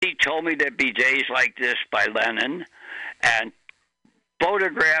told me there'd be days like this by Lennon, and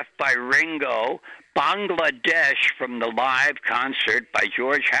Photograph by Ringo, Bangladesh from the live concert by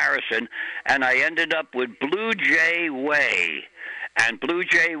George Harrison, and I ended up with Blue Jay Way. And Blue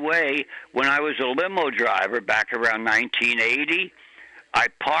Jay Way, when I was a limo driver back around 1980, I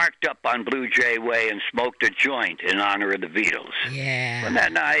parked up on Blue Jay Way and smoked a joint in honor of the Beatles. Yeah. Wasn't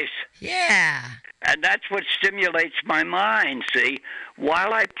that nice? Yeah. And that's what stimulates my mind, see?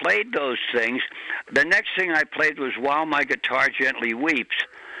 While I played those things, the next thing I played was While My Guitar Gently Weeps.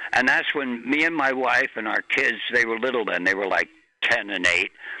 And that's when me and my wife and our kids, they were little then, they were like 10 and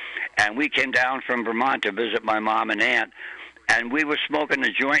 8. And we came down from Vermont to visit my mom and aunt. And we were smoking a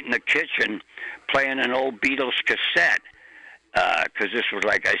joint in the kitchen, playing an old Beatles cassette. Because this was,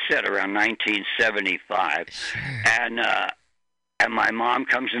 like I said, around 1975. Sure. And my mom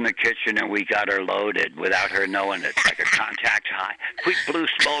comes in the kitchen, and we got her loaded without her knowing it, like a contact high. We blew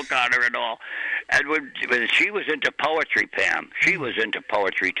smoke on her and all. And when she was into poetry, Pam, she was into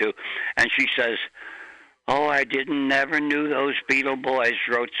poetry, too. And she says, "Oh, I never knew those Beatle boys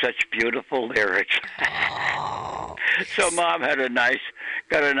wrote such beautiful lyrics." Oh. So Mom got a nice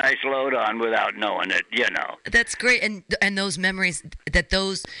load on without knowing it, you know. That's great, and those memories, that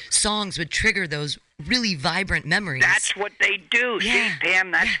those songs would trigger those really vibrant memories. That's what they do. Yeah. See,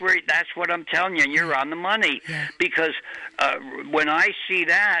 Pam, that's what I'm telling you, and you're on the money. Yeah. Because when I see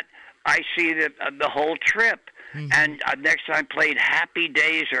that, I see the whole trip. Mm-hmm. And next time I played "Happy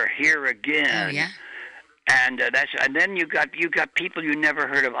Days Are Here Again." Oh yeah. And then you got people you never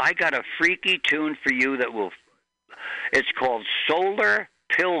heard of. I got a freaky tune for you that will. It's called "Solar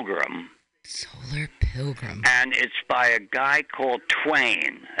Pilgrim." Solar Pilgrim. And it's by a guy called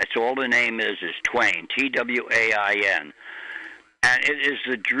Twain. That's all the name is Twain. Twain. And it is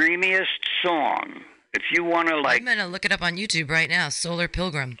the dreamiest song. If you want to, like... I'm going to look it up on YouTube right now, Solar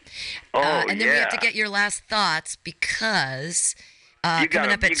Pilgrim. Oh, and then we have to get your last thoughts because...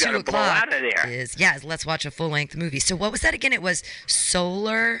 coming up at 2 o'clock is Let's Watch a Full-Length Movie. So what was that again? It was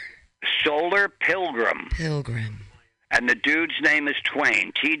Solar Pilgrim. And the dude's name is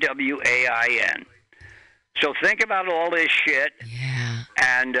Twain, Twain. So think about all this shit. Yeah.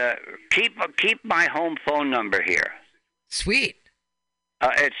 And keep my home phone number here. Sweet.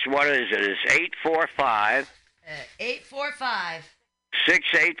 It's, what is it? It's 845... 845...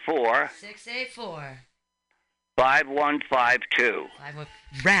 684... 684... 5152.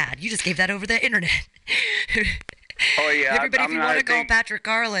 Rad. You just gave that over the internet. Oh, yeah. Everybody, if you want to call Patrick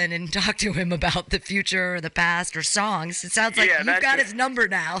Garland and talk to him about the future or the past or songs, it sounds like you've got his number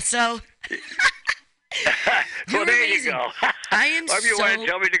now. So, well, there you go. I am or if you want to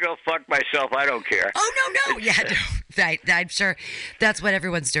tell me to go fuck myself, I don't care. Oh, no. Yeah, no. I'm sure that's what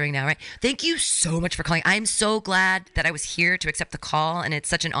everyone's doing now, right? Thank you so much for calling. I'm so glad that I was here to accept the call, and it's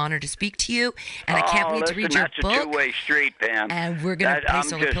such an honor to speak to you. And I can't wait to read your book. That's a two-way street, Pam. And we're going to play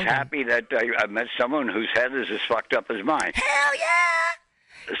Solar Pilgrim. I'm just happy that I met someone whose head is as fucked up as mine. Hell yeah!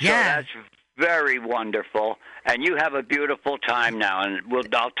 So that's very wonderful. And you have a beautiful time now, and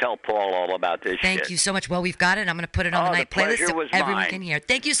I'll tell Paul all about this Thank you so much. Well, we've got it. I'm going to put it on the night playlist so everyone can hear.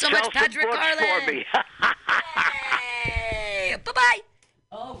 Thank you so much, Patrick Garland. For me. Hey, bye-bye.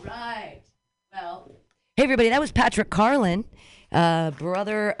 All right. Well, hey, everybody. That was Patrick Garland,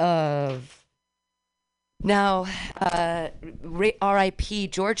 brother of now R.I.P.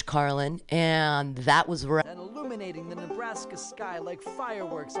 George Carlin, and that was... And illuminating the Nebraska sky like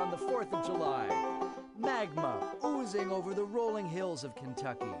fireworks on the 4th of July. Magma oozing over the rolling hills of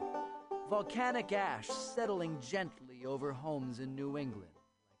Kentucky. Volcanic ash settling gently over homes in New England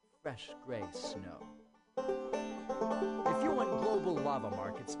like fresh gray snow. If you want global lava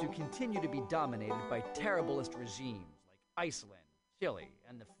markets to continue to be dominated by terriblest regimes like Iceland, Chile,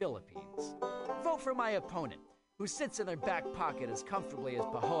 and the Philippines, vote for my opponent, who sits in their back pocket as comfortably as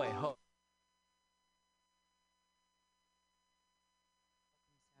Pahoe Ho.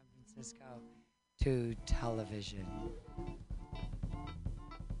 San Francisco to television.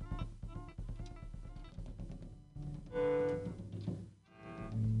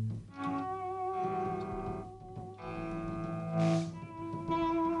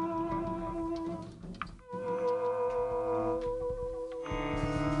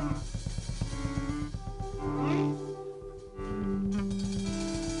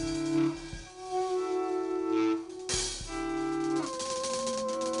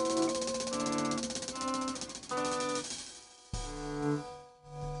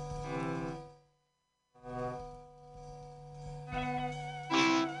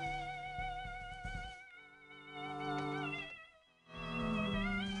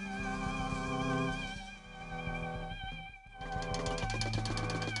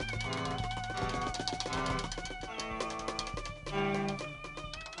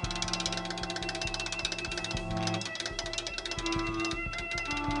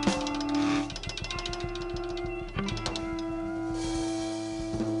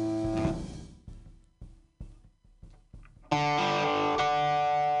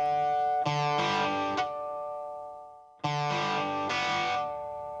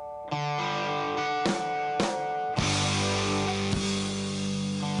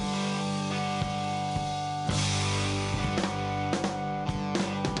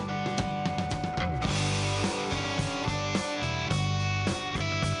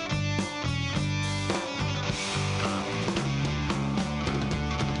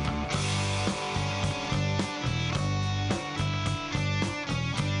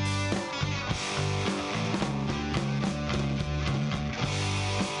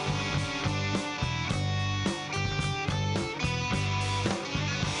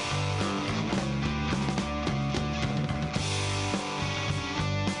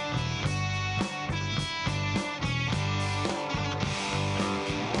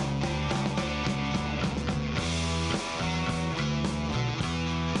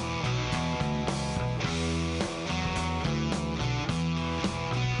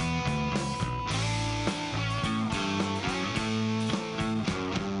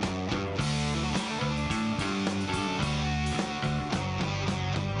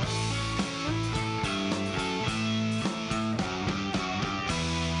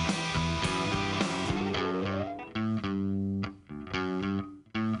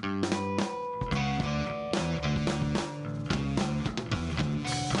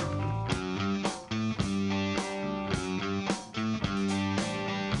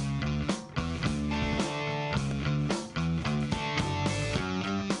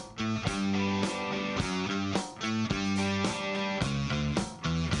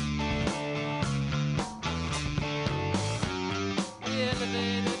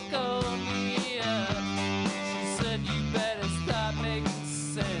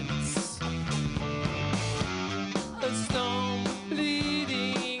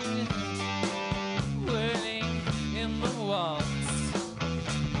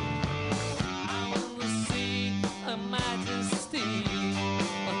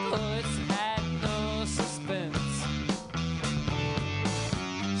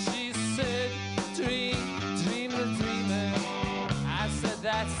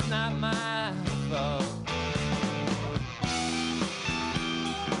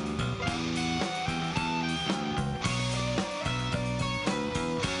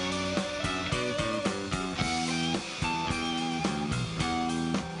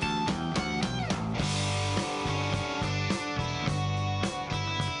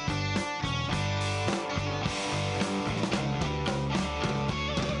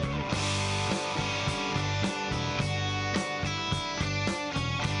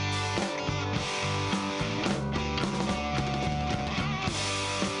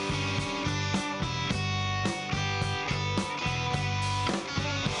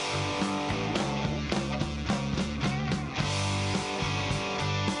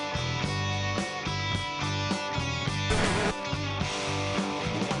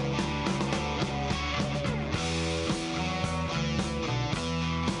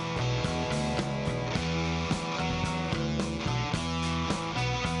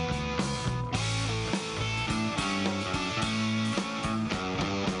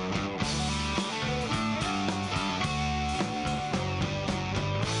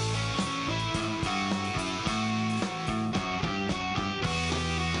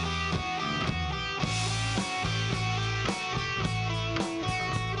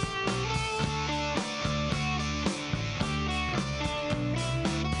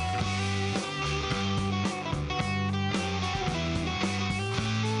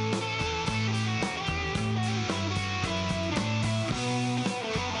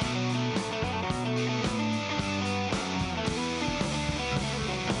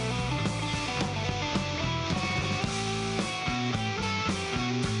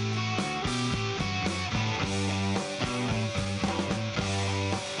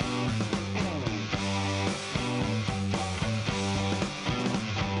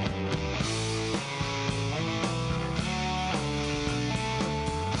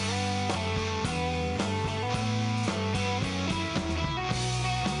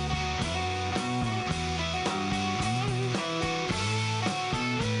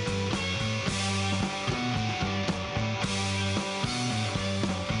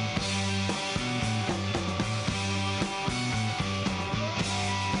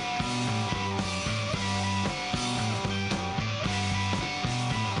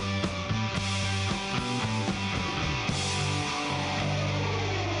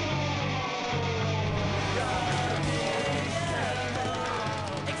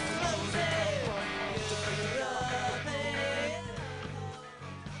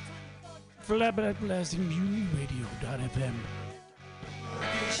 Flabbergasting MutinyRadio.fm.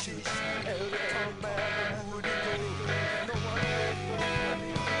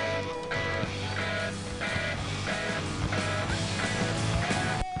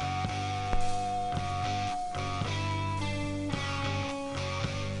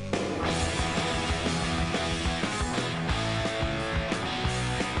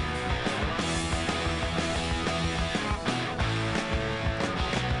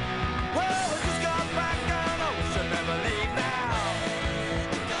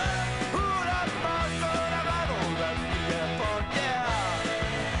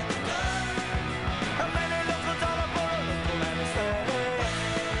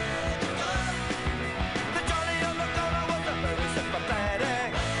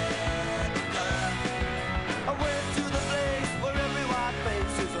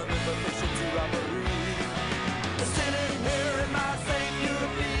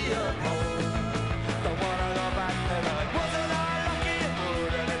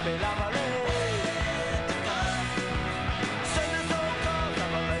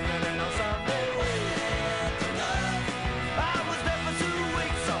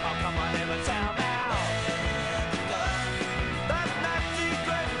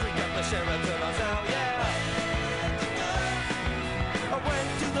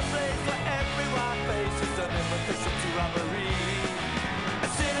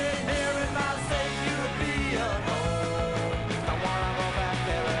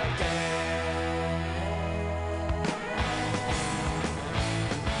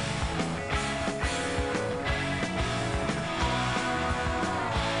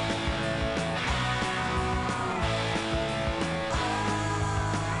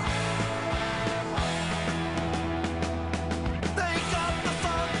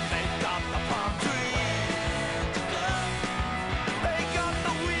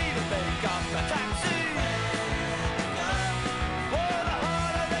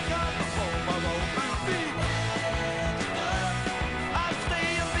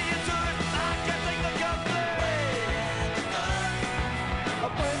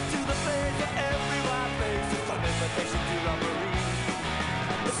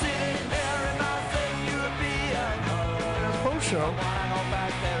 Show.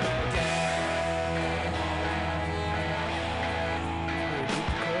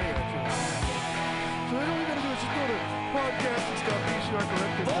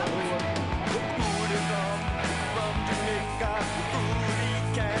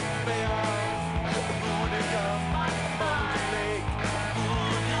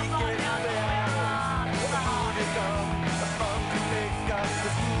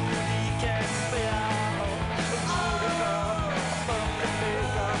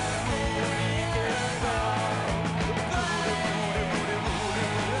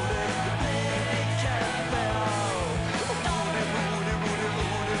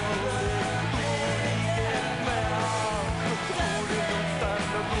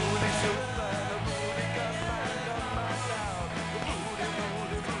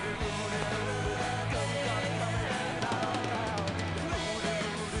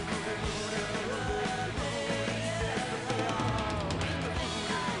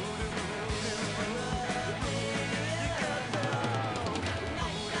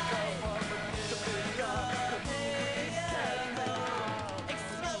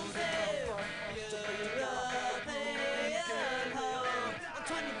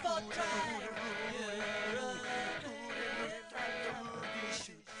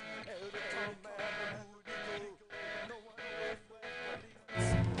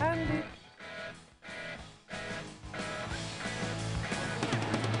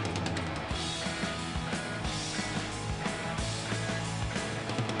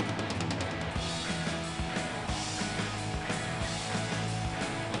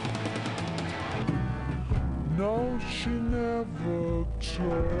 No, she never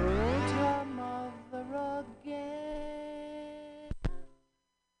told her mother again.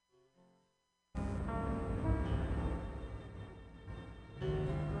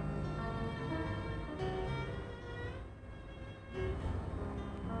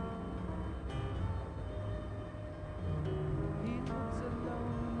 He lives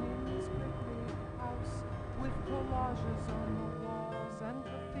alone in his pretty house with collages on the walls and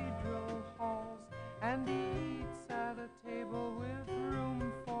cathedral halls, and he eats at a table with room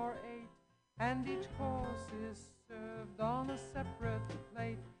for 8, and each course is served on a separate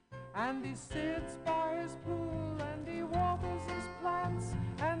plate, and he sits by his pool and he waters his plants,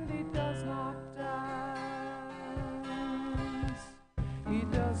 and he does not dance. He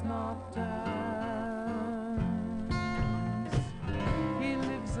does not dance. He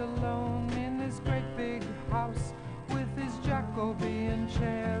lives alone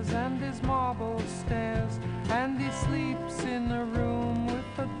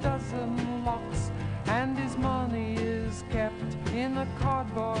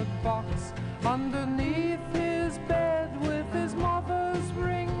cardboard box underneath his bed with his mother's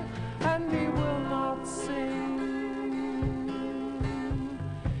ring, and he will not sing.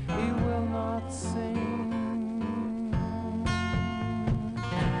 He will not sing.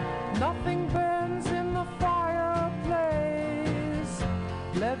 Nothing burns in the fireplace,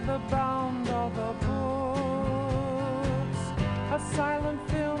 leather bound are the books. A silent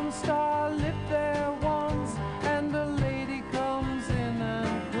film star lit there once, and a lady comes in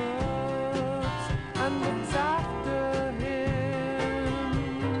and looks and looks after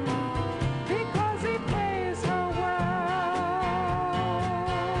him because he pays her well.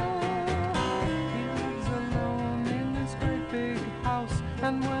 He lives alone in this great big house,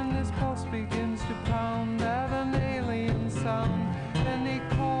 and when his pulse begins to pound at an alien sound, then he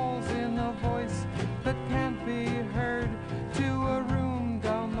calls in a voice that can't be heard to a room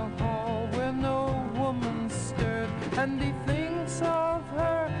down the hall where no woman stirred, and he thinks of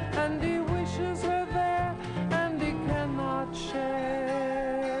her and he wishes her there, and he cannot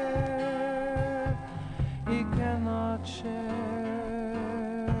share. He cannot share.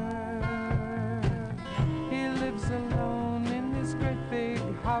 He lives alone in this great big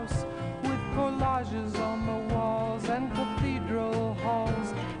house with collages on the walls and cathedral halls,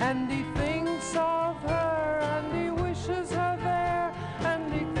 and he thinks of her and he wishes her there,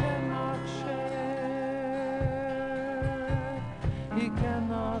 and he cannot share. He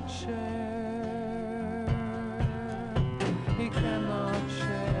cannot share. He cannot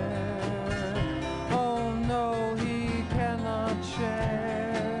share. Oh no, he cannot share.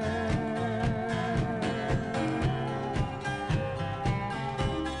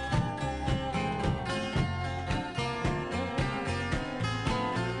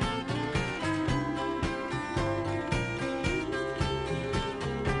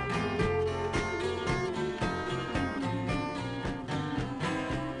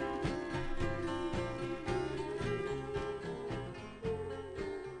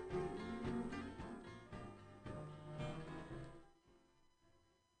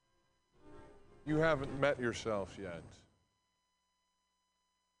 You haven't met yourself yet.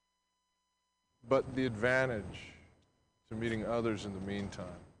 But the advantage to meeting others in the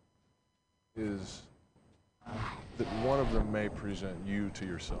meantime is that one of them may present you to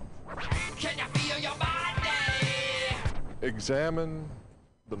yourself. Can you feel your body? Examine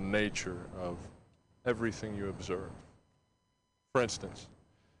the nature of everything you observe. For instance,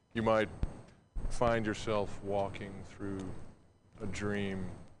 you might find yourself walking through a dream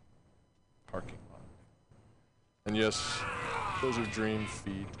parking lot. And yes, those are dream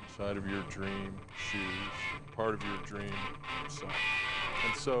feet inside of your dream shoes, part of your dream self.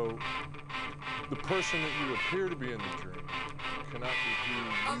 And so, the person that you appear to be in the dream cannot be who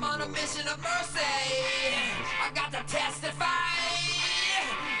you I'm on a mission of mercy. I got to testify.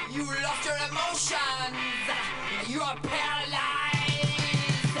 You lost your emotions. You are paralyzed.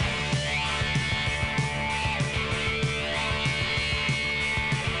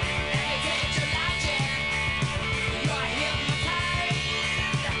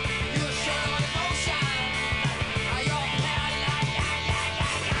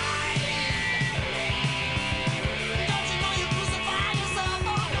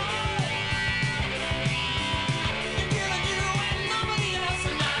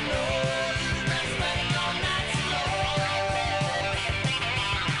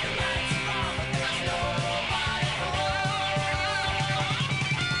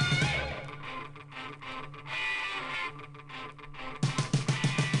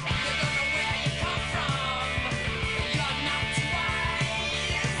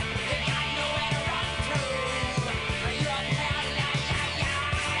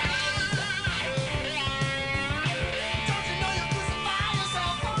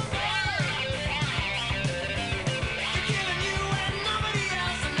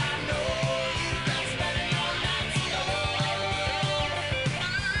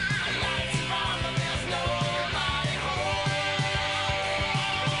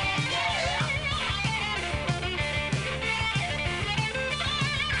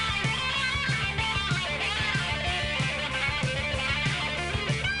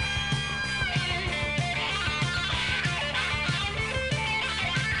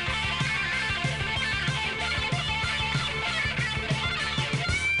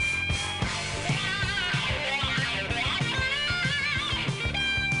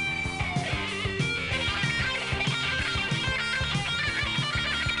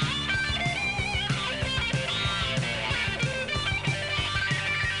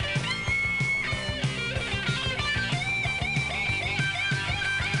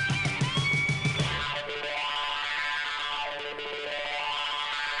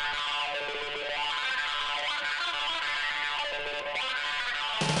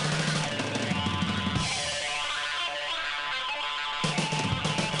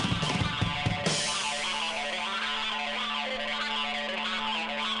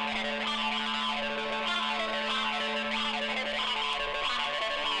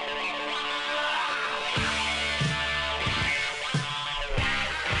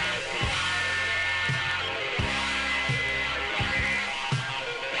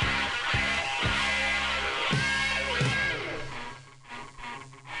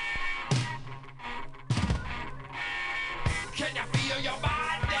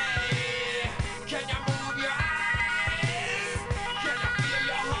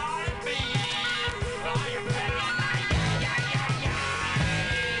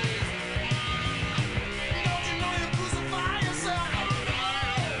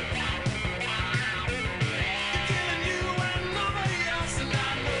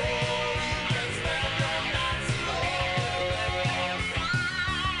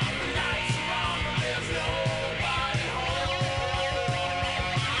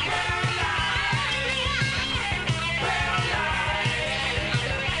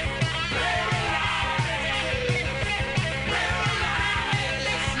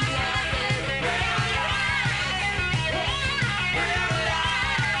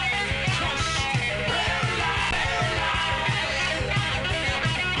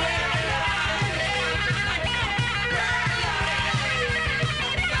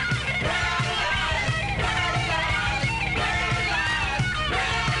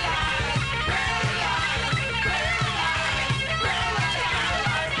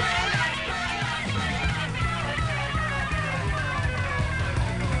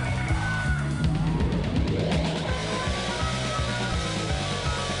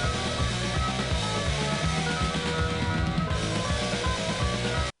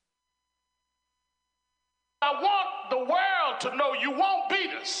 I want the world to know you won't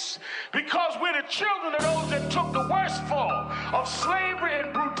beat us, because we're the children of those that took the worst form of slavery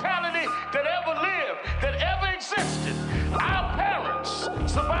and brutality that ever lived, that ever existed. Our parents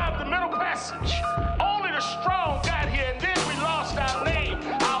survived the Middle Passage. Only the strong got here, and then we lost our name,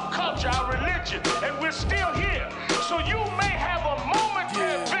 our culture, our religion, and we're still here. So you may have a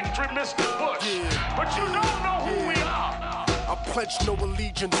momentary victory, Mr. Bush, but you don't know who we are. I pledge no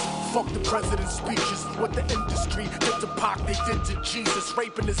allegiance. Fuck the president's speeches. What the industry did to Pac, they did to Jesus.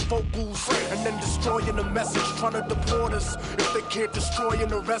 Raping his vocals and then destroying the message. Trying to deport us if they can't destroy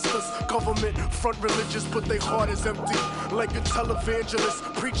and arrest us. Government front religious, but their heart is empty. Like a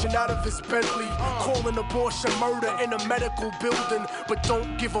televangelist preaching out of his Bentley. Calling abortion murder in a medical building, but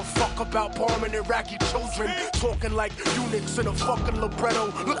don't give a fuck about bombing Iraqi children. Talking like eunuchs in a fucking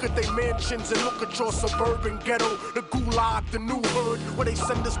libretto. Look at their mansions and look at your suburban ghetto. The gulag, the new hood, where they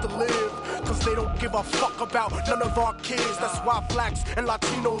send us to live. Cause they don't give a fuck about none of our kids. That's why blacks and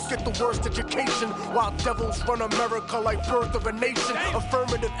Latinos get the worst education, while devils run America like birth of a nation.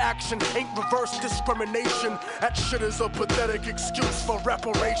 Affirmative action ain't reverse discrimination. That shit is a pathetic excuse for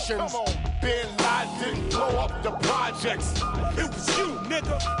reparations. Come on, Bin Laden didn't blow up the projects. It was you,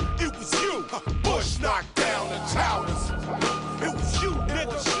 nigga. It was you. Bush knocked down the towers. It was you,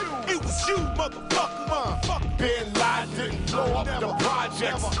 nigga. It was you, motherfucker. Bin Laden didn't blow up the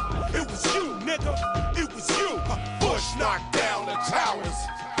projects. It was you, nigga. It was you. Bush knocked down the towers.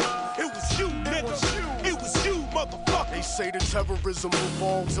 It was you, nigga. It was you, motherfucker. They say the terrorism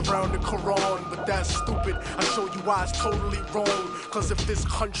revolves around the Quran, but that's stupid. I show you why it's totally wrong. Cause if this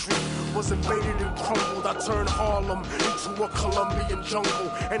country was invaded and crumbled, I'd turn Harlem into a Colombian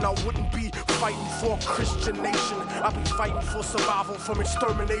jungle. And I wouldn't be fighting for a Christian nation. I'd be fighting for survival from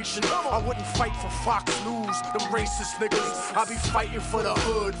extermination. I wouldn't fight for Fox News, them racist niggas. I'd be fighting for the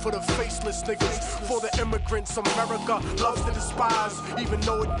hood, for the faceless niggas, for the immigrants America loves to despise, even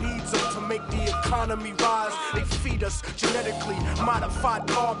though it needs them to make the economy rise. They feed us genetically modified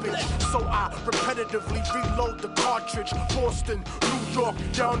garbage, so I repetitively reload the cartridge. Boston, New York,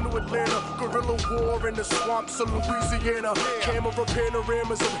 down to Atlanta, guerrilla war in the swamps of Louisiana. Camera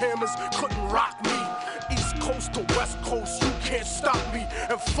panoramas of hammers couldn't rock me. East Coast to West Coast, you can't stop me.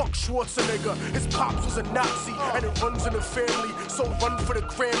 And fuck Schwarzenegger, his pops was a Nazi, and it runs in the family. So run for the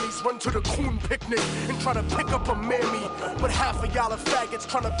Grammys, run to the Coon picnic, and try to pick up a mammy. But half of y'all are faggots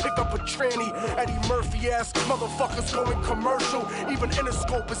trying to pick up a tranny. Eddie Murphy ass motherfuckers going commercial. Even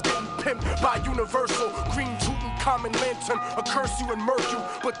Interscope is getting pimped by Universal. Green Tutankhamun lantern, a curse you and murk you.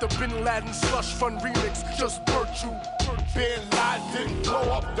 But the Bin Laden slush fund remix just burnt you. Bin Laden didn't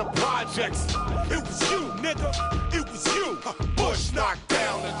blow up the projects. It was you, nigga. It was you. Bush knocked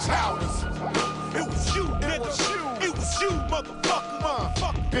down the towers. It was you, nigga. It was you,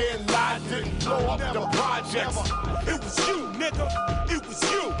 motherfucker. Bin Laden didn't blow up the projects. It was you, nigga. It was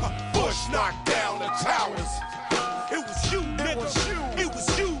you. Bush knocked down the towers. It was you, nigga. It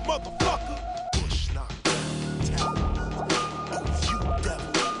was you, motherfucker. Bush knocked down the towers. It was you, devil.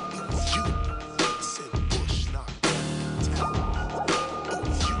 It was you. I said Bush knocked down the towers. It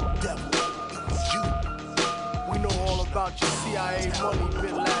was you, devil. It was you. We know all about your CIA money,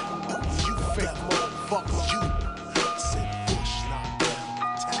 Bin Laden. It was you, fake motherfucker. You. I said Bush knocked down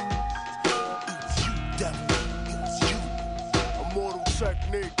the towers. It was you, devil. It was you. Immortal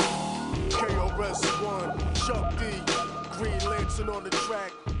Technique, KRS-One, Chuck D, Green Lantern on the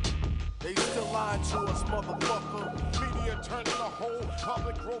track. They still lying to us, motherfucker. Media turning the whole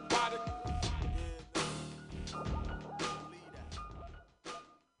public robotic.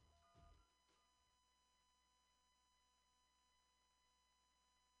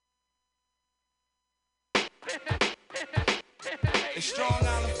 It's Strong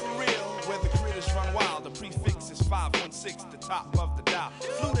Island for real, where the critters run wild. The prefix is 516, the top of the dial.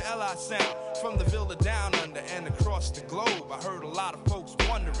 Flew to LI sound from the Villa down under and across the globe. I heard a lot of folks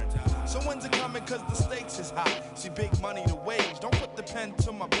wondering, so when's it coming? Cause the stakes is high. See, big money to wage. Don't put the pen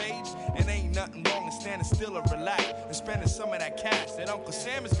to my page. And ain't nothing wrong in standing still or relax and spending some of that cash that Uncle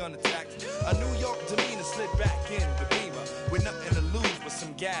Sam is gonna tax. A New York demeanor slid back in the Beamer with nothing to lose but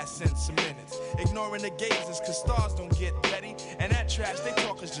some gas and some minutes. Ignoring the gazers cause stars don't get petty. And that trash they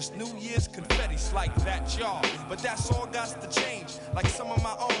talk is just New Year's confetti. Like that, y'all. But that's all got to change. Like some of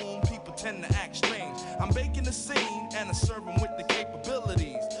my own people tend to act strange. I'm baking the scene and I serve them with the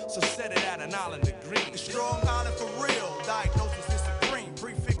capabilities. So set it at an island of green. It's Strong Island for real. Diagnosis is supreme.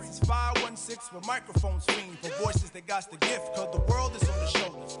 Prefix is 516 with microphones fiend for voices that got the gift. Cause the world is on the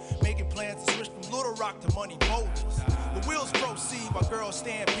shoulders. Making plans to switch from Little Rock to money boulders. The wheels proceed while girls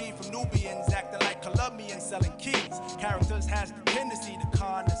stampede from Nubians acting like Colombians selling keys. Characters has the tendency to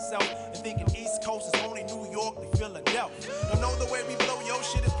con themselves and thinking East Coast is only New York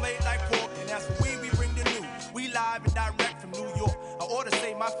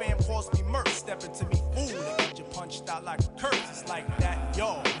cost me mirth. Step into me, fool, and get you punched out like a curse. It's like that,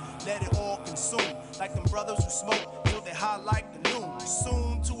 yo. Let it all consume. Like them brothers who smoke till they high like the noon.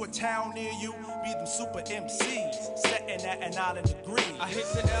 Soon to a town near you, be them super MCs, setting at an island degree. I hit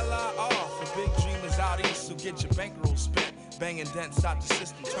the LIR for big dreamers out east, so get your bankroll spent. Banging dents out the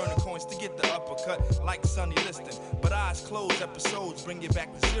system, turning coins to get the uppercut like Sonny Liston. But eyes closed, episodes bring you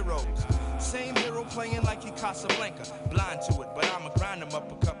back to zeros. Same hero playing like he Casablanca. Blind to it, but I'ma grind him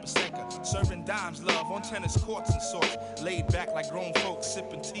up a cup of sinker. Serving dimes, love, on tennis courts and sorts. Laid back like grown folks,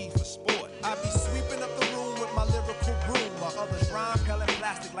 sipping tea for sport. I be sweeping up the room with my lyrical broom, while others rhyme pale and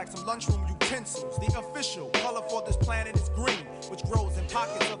plastic like some lunchroom utensils. The official color for this planet is green, which grows in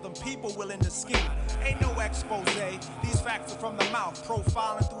pockets of them people willing to scheme. Ain't no expose, these facts are from the mouth.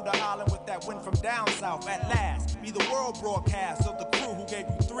 Profiling through the island with that wind from down south. At last, be the world broadcast of the crew who gave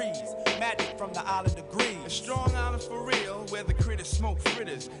you threes. Magic from the island degrees. A strong island for real, where the critters smoke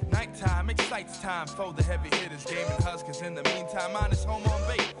fritters. Nighttime excites time for the heavy hitters. Gaming huskers in the meantime, mine is home on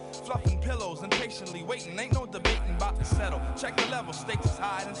bait. Fluffing pillows and patiently waiting. Ain't no debating about to settle. Check the level, stakes is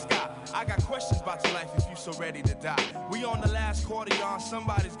high in the sky. I got questions about your life if you so ready to die. We on the last quarter, y'all,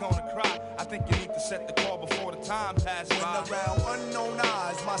 somebody's gonna cry. I think you need to set the call before the time passes by. When around unknown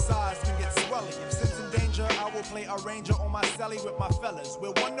eyes, my size can get swelly. If since in danger, I will play a ranger on my celly with my fellas.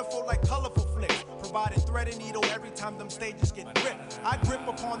 We're wonderful like colorful flicks, providing thread and needle every time them stages get gripped. I grip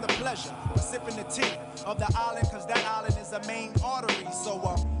upon the pleasure of sipping the tea of the island, cause that island is a main artery. So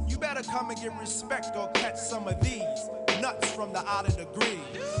you better come and get respect or catch some of these nuts from the island degrees.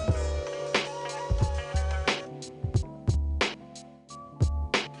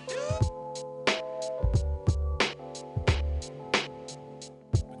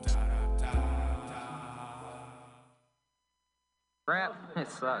 Rap, it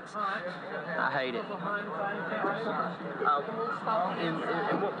sucks. I hate it. In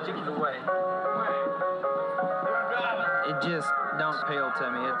what particular way? It just don't appeal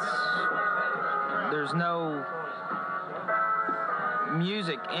to me. There's no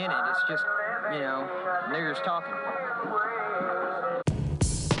music in it. It's just, niggers talking.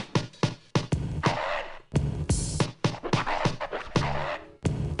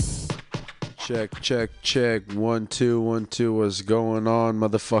 Check. 1 2 1 2. What's going on,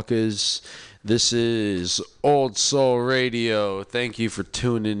 motherfuckers? This is OldSoulRadio. Thank you for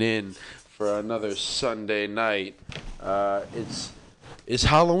tuning in for another Sunday night. It's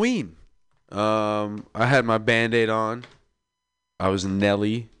Halloween. I had my Band-Aid on. I was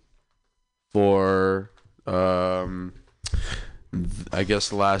Nelly for I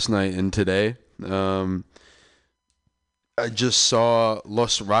guess last night and today. I just saw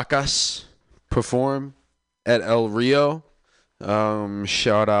Los Racas perform at El Rio.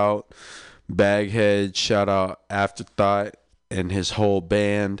 Shout out Baghead, shout out Afterthought and his whole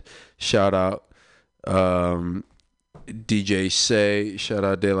band. Shout out DJ Say, shout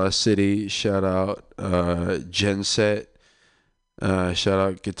out De La City, shout out Genset, shout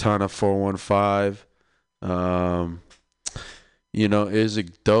out Katana 415. It was a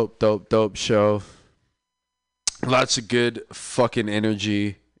dope show. Lots of good fucking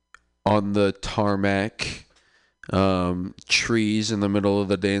energy on the tarmac. Trees in the middle of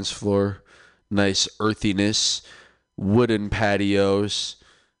the dance floor. Nice earthiness. Wooden patios.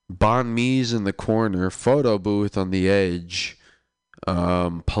 Banh mi's in the corner. Photo booth on the edge.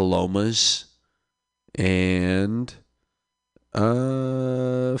 Palomas. And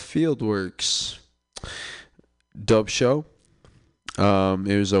Fieldworks. Dope show.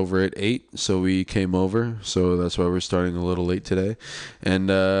 It was over at 8, so we came over. So that's why we're starting a little late today.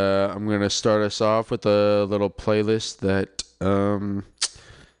 And I'm going to start us off with a little playlist that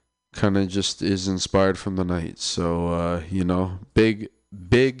kind of just is inspired from the night. So, big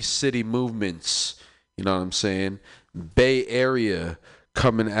city movements. You know what I'm saying? Bay Area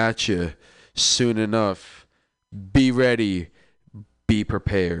coming at you soon enough. Be ready. Be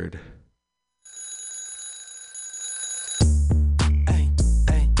prepared.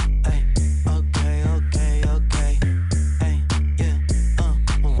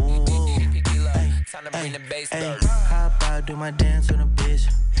 Ay, hop out, do my dance on a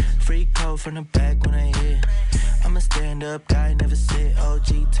bitch. Free code from the back when I hit. I'm a stand up guy, never sit.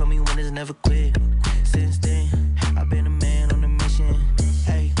 OG told me winners never quit. Since then, I've been a man on a mission.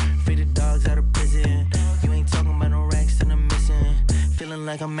 Hey, free the dogs out of prison. You ain't talking about no racks and I'm missing. Feeling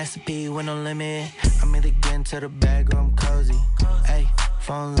like I'm Master P with no limit. I'm either getting to the bag or I'm cozy. Hey,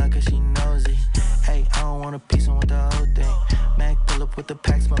 phone like her, she nosy. Hey, I don't want a piece, I want the whole thing. Mac pull up with the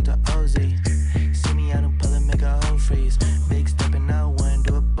pack, smoke the OZ. See me out in public, make a whole freeze. Big stepping out, one,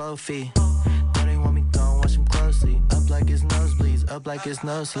 do a both feet. Know they want me gone, watch them closely. Up like it's nosebleeds, up like it's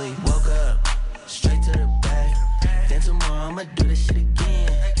no sleep. Woke up, straight to the bag. Then tomorrow I'ma do this shit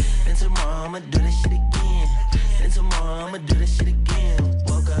again. Then tomorrow I'ma do this shit again. Then tomorrow I'ma do this shit again.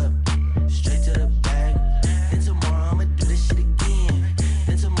 Woke up, straight to the bag. Then tomorrow I'ma do this shit again.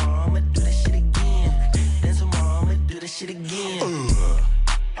 Then tomorrow I'ma do this shit again. Then tomorrow I'ma do this shit again.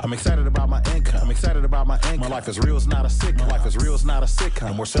 I'm excited about my income. I'm excited about my income. My life is real, it's not a sitcom. My life is real, it's not a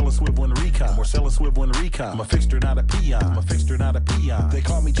sitcom. More selling swivel and recon. More selling swivel and recon. I'm a fixture, not a peon. I'm a fixture, not a peon. They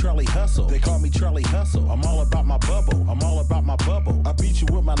call me Charlie Hustle. They call me Charlie Hustle. I'm all about my bubble. I'm all about my bubble. I beat you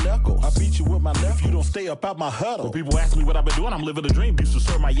with my knuckles. I beat you with my knuckles. If you don't stay up out my huddle. When people ask me what I've been doing, I'm living a dream. Used to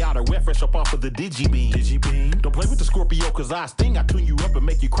serve my yacht or wet fresh up off of the Digibeam. Digibeam. Don't play with the Scorpio, cause I sting. I tune you up and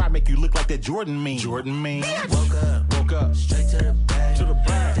make you cry, make you look like that Jordan meme. Jordan meme. Woke up. Straight to the bag. To the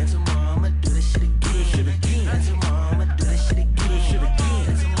bag. Then tomorrow I'ma do this shit again. Do this shit again. Then tomorrow I'ma do this shit again. Do this shit again.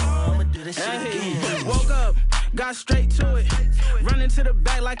 Then tomorrow I'ma do this shit again. Woke up, got straight to it. Running to the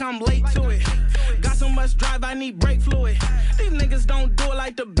back like I'm late to it. Got so much drive, I need brake fluid. These niggas don't do it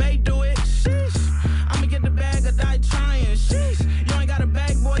like the Bay do it. Sheesh. I'ma get the bag or die trying. Sheesh. You ain't got a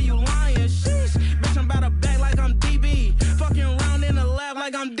bag, boy, you lying. Sheesh. Bitch, I'm about to bag like I'm DB. Fucking around in the lab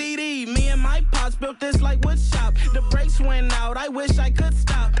like I'm DD. Me and my pops built this like wood shop. The brakes went out, I wish I could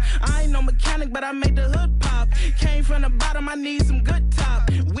stop. I ain't no mechanic, but I made the hood pop. Came from the bottom, I need some good top.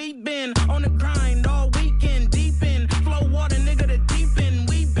 We been on the grind all weekend, deep in. Flow water, nigga, the deep end.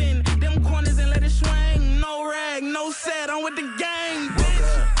 We been them corners and let it swing. No rag, no set, I'm with the gang,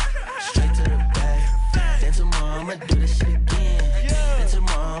 bitch. Straight to the bag. Then tomorrow I'ma do this shit again. Then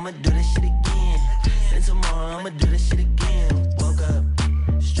tomorrow I'ma do this shit again. Then tomorrow I'ma do this shit again. Woke up,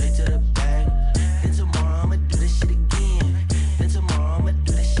 straight to the bag. Then tomorrow I'ma do this shit again. Then tomorrow I'ma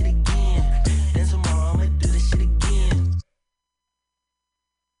do this shit again. Then tomorrow I'ma do this shit again.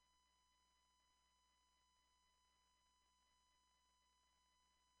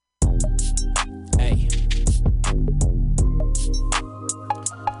 Hey.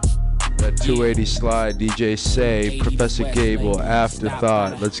 That 280 slide, DJ Say, Professor Gable,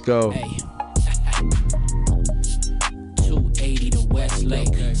 Afterthought. Let's go. 280 to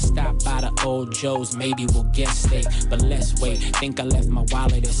Westlake. Stop by the old Joe's, maybe we'll get steak. But let's wait, think I left my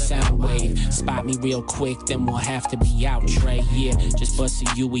wallet at Soundwave. Spot me real quick, then we'll have to be out, Trey. Yeah, just bust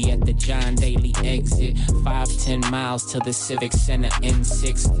a Yui at the John Daly exit. 5-10 miles to the Civic Center,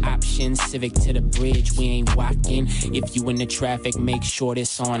 N6 option. Civic to the bridge, we ain't walking. If you in the traffic, make sure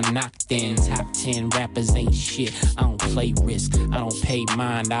this on knocked in. Top 10 rappers ain't shit, I don't play risk. I don't pay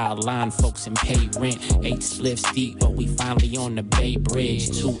mind, I align folks and pay rent. 8 spliffs deep, but we finally on the Bay Bridge.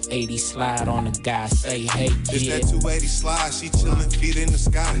 280 slide on the guy, say hey kid. It's that 280 slide, she chillin', feet in the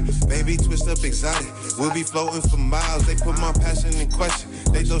sky. Baby twist up exotic, we'll be floating for miles. They put my passion in question,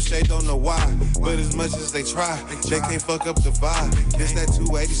 they throw shade, don't know why. But as much as they try, they can't fuck up the vibe. It's that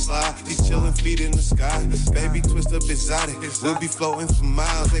 280 slide, she chillin', feet in the sky. Baby twist up exotic, we'll be floating for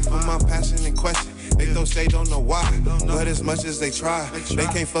miles. They put my passion in question, they throw shade, don't know why. But as much as they try, they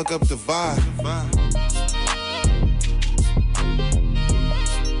can't fuck up the vibe.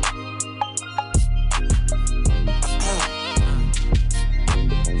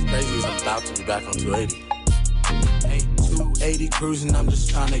 Crazy, I'm about to be back on 280. Hey, 280 cruising, I'm just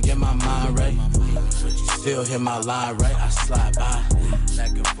trying to get my mind right. But you still hit my line right, I slide by. Back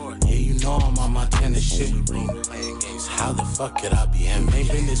and forth. Yeah, you know I'm on my tennis shit. How the fuck could I be in?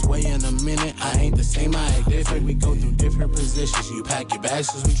 Ain't been this way in a minute, I ain't the same, I act different. We go through different positions, you pack your bags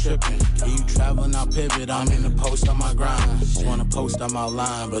cause we trippin'. Yeah, you travelin', I'll pivot, I'm in the post on my grind. Just wanna post on my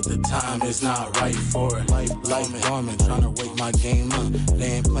line, but the time is not right for it. Life dormant, tryna wake my game up. They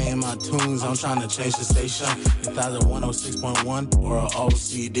ain't playing my tunes, I'm tryna change the station. It's either 106.1 or a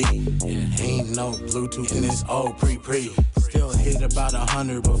OCD. Yeah, ain't no Bluetooth in this old pre-pre. Still hit about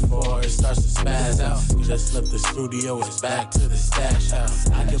 100 before it starts to spaz out. Just left the studio, it's back to the stash house.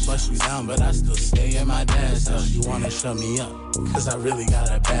 I could bust you down, but I still stay in my dad's house. You wanna shut me up, cause I really got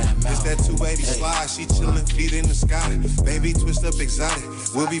a bad mouth. It's that 280 slide, she chillin', feet in the sky. Baby twist up exotic,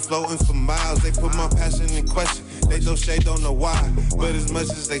 we'll be floating for miles. They put my passion in question, they throw shade, don't know why. But as much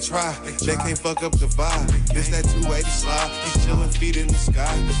as they try, they can't fuck up the vibe. It's that 280 slide, she chillin', feet in the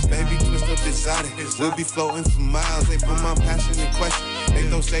sky. Baby twist up exotic, we'll be floating for miles. They put my passion in question, they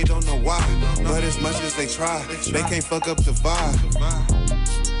throw shade, don't know why. But as much as they try, they can't fuck up the vibe.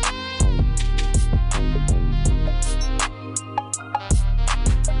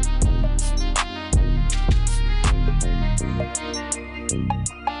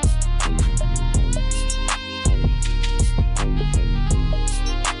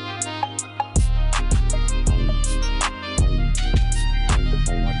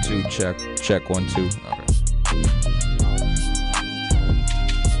 Check 1 2. Okay.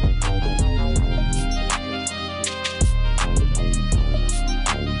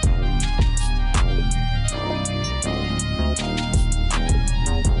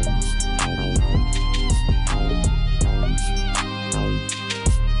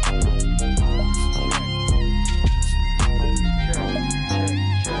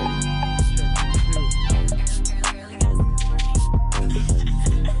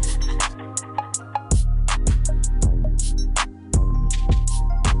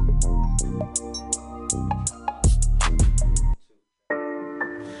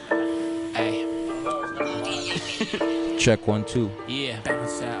 Check 1, 2. Yeah,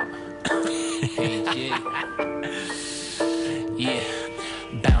 bounce out. Hey, yeah. Yeah,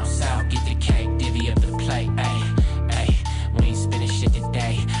 bounce out, get the cake, divvy up the plate. Ayy, ayy, we ain't spending shit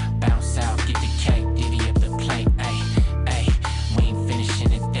today. Bounce out, get the cake, divvy up the plate. Ayy, ayy, we ain't finishing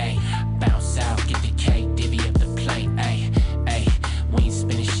today. Bounce out, get the cake, divvy up the plate. Ayy, ayy, we ain't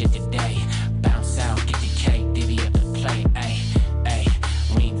spending shit today. Bounce out, get the cake, divvy up the plate. Ayy, ayy,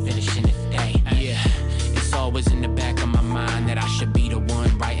 we ain't finishing today. Yeah, it's always in the back of my mind that I should be the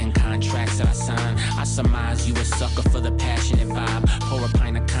one writing contracts that I sign. I surmise you a sucker for the passionate vibe. Pour a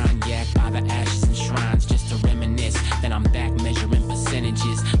pint of cognac by the ashes and shrines just to reminisce. Then I'm back measuring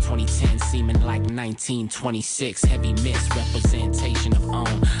percentages. 2010 seeming like 1926. Heavy misrepresentation of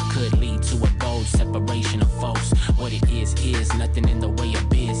own could lead to a bold separation of foes. What it is nothing in the way of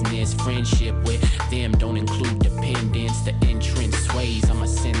business. Friendship with them don't include dependence. The entrance sways. I'ma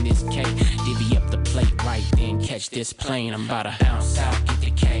send this cake, divvy up the plate right then. Catch this plane. I'm about to bounce out, get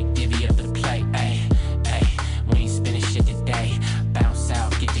the cake, divvy up the plate. Ayy, ayy, we ain't spending shit today. Bounce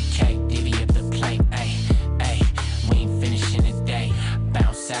out, get the cake, divvy up the plate. Ayy, ayy, we ain't finishing today.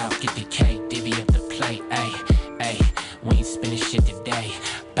 Bounce out, get the cake, divvy up the plate. Ayy, ayy, we ain't spending shit today.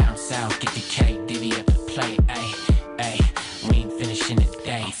 Bounce out, get the cake, divvy up the plate. Ayy, ayy, we ain't finishing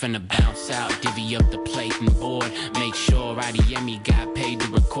today. I'm finna bounce out, divvy up the plate and board. Make sure IDME got paid to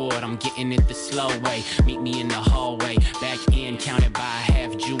record. I'm getting it the slow way. Meet me in the hallway. Back in, counted by a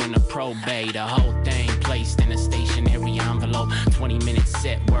half Jew in a probate. The whole thing placed in a stationary envelope. 20 minutes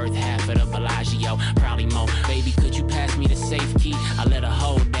set worth half of the Bellagio. Probably more. Baby, could you pass me the safe key? I let her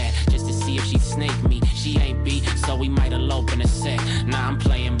hold that just to see if she'd snake me. She ain't beat, so we might elope in a sec. Nah, I'm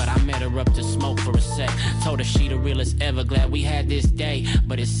playing, but I met her up to smoke for a sec. Told her she the realest ever, glad we had this day.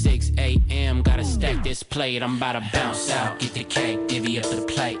 But it's 6 a.m., gotta stack this plate. I'm about to bounce out, get the cake, divvy up the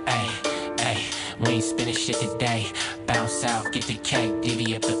plate. Ayy, ayy, we ain't spending shit today. Bounce out, get the cake,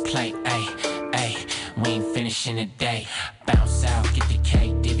 divvy up the plate. Ayy, ayy, we ain't finishing today. Bounce out, get the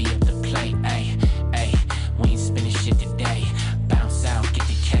cake, divvy up the plate. Ayy, ayy, we ain't spending shit today. Bounce out, get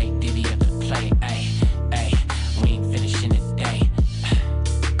the cake, divvy up the plate. Ayy, ayy, we ain't finishing today.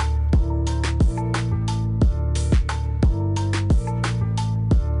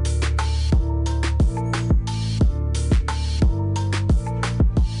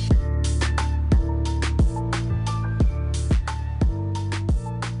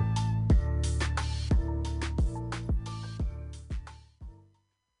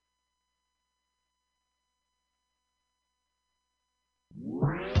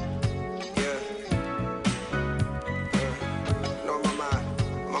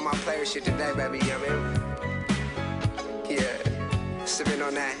 Shit today, baby, you know what I mean? Yeah, sipping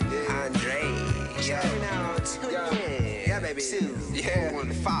on that Andre. Yeah, baby.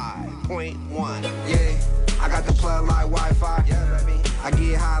 5.1. Yeah, I got the plug like Wi-Fi. Yeah, baby. I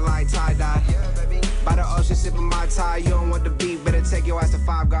get high like tie-dye. Yeah, baby. By the ocean, sipping my tie. You don't want the beat, better take your ass to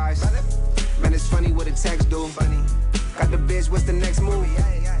Five Guys. Man, it's funny what a text do. Got the bitch, what's the next move?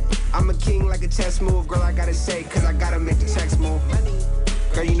 I'm a king like a chess move. Girl, I gotta say, cause I gotta make the checks move.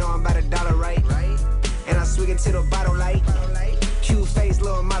 Girl, you know I'm about $1, right? And I swing it to the bottle like cute face,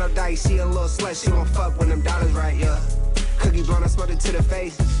 little model dice. She a little slut, she won't fuck when them dollars right, yeah. Cookie blonde, I smoked it to the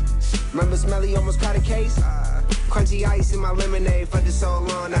face. Remember Smelly almost caught a case? Crunchy ice in my lemonade. Fucked it so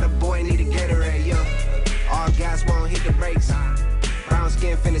long, now the boy need a Gatorade, yeah. All gas won't hit the brakes. Brown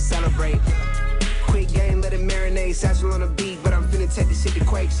skin finna celebrate. Quick game, let it marinate. Satchel on the beat, but I'm finna take this shit to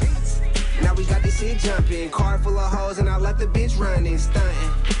quakes. Now we got this shit jumping. Car full of hoes and I let the bitch running,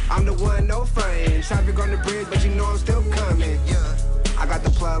 stunting. I'm the one, no frontin'. Traffic on the bridge, but you know I'm still coming. Yeah, I got the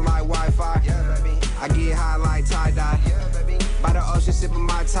plug like Wi-Fi. Yeah, baby. I get high like tie-dye. Yeah, baby. By the ocean, sipping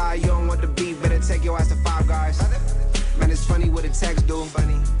my tie. You don't want the beat, better take your ass to Five Guys. Man, it's funny what a text do.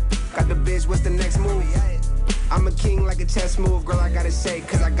 Got the bitch, what's the next move? I'm a king like a chess move. Girl, I gotta say,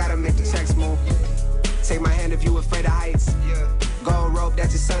 cause I gotta make the checks move. Take my hand if you afraid of heights. Gold rope,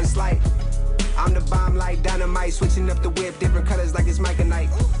 that's your son's slight. I'm the bomb like dynamite, switching up the whip, different colors like it's Mike and Knight.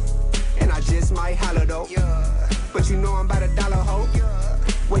 And I just might holler though, but you know I'm about $1 hoe.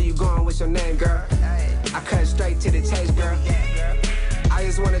 Where you going with your name, girl? I cut straight to the chase, girl. I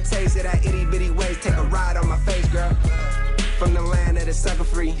just wanna taste of that itty bitty waist, take a ride on my face, girl. From the land of the sucker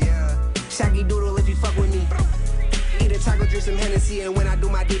free. Shaggy doodle if you fuck with me. Eat a taco, drink some Hennessy, and when I do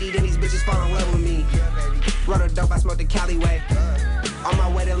my ditty, then these bitches fall in love with me. Roll the dope, I smoke the Cali way. On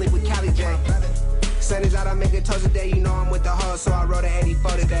my way to link with Cali J. Sun is out, I make a toast a day. You know I'm with the hoe, so I wrote an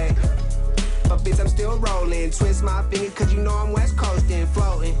 84 today. But bitch, I'm still rolling. Twist my finger, cause you know I'm West Coastin',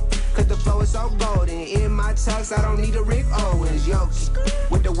 floating. Cause the flow is so golden. In my tux, I don't need a Rick Owens. Yoki,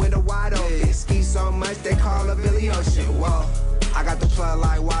 with the window wide open. Ski so much, they call a Billy the plug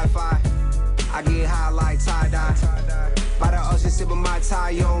like Wi-Fi. I get high like tie-dye. By the ocean, sipping my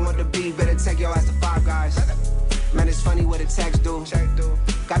tie. You don't want the beat, better take your ass to Five Guys. Man, it's funny what a text do.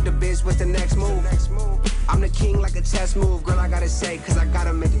 Got the bitch with the next move. I'm the king like a chess move. Girl, I gotta say, cause I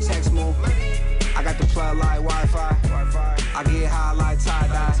gotta make the text move. I got the plug like Wi-Fi. I get high like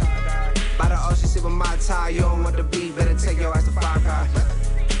tie-dye. By the ocean, sipping my tie. You don't want the beat, better take your ass to Five Guys.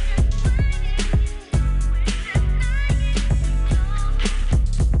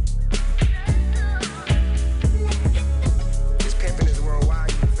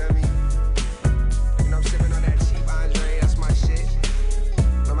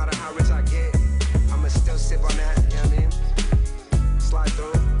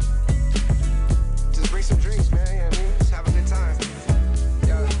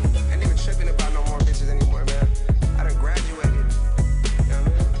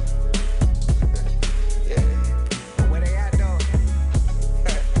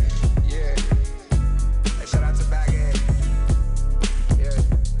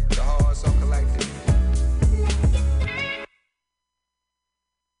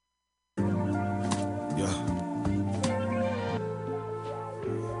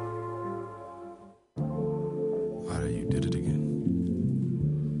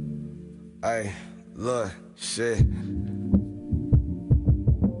 Hey, look, shit.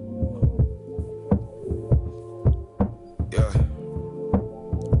 Yeah.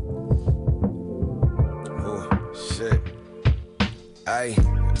 Oh, shit. Hey,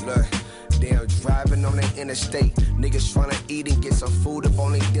 look. Damn, driving on the interstate. Niggas tryna eat and get some food up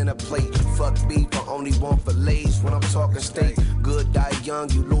on their dinner plate. Fuck beef, I only want fillets when I'm talking steak. Good die young,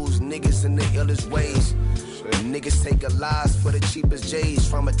 you lose niggas in the illest ways. Niggas take a lies for the cheapest J's.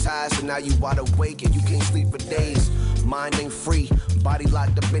 Traumatized and now you wide awake and you can't sleep for days. Mind ain't free, body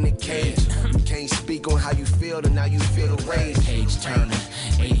locked up in a cage. Can't speak on how you feel and now you feel the rage. Page turner,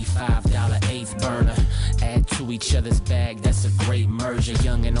 $85 eighth burner. Add to each other's bag, that's a great merger.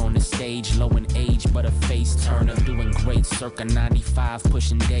 Young and on the stage, low in age, but a face turner. Doing great, circa 95,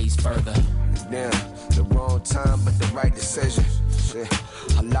 pushing days further. Damn, the wrong time, but the right decision. Shit.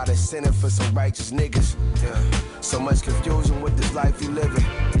 A lot of sinning for some righteous niggas. Yeah. So much confusion with this life you living.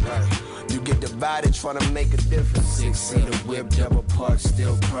 Right. You get divided trying to make a difference. 6-seater whip, double park,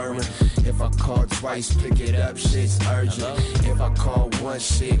 still purring. If I call twice, pick it up, shit's urgent. If I call one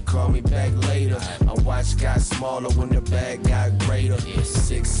shit, call me back later. My watch got smaller when the bag got greater.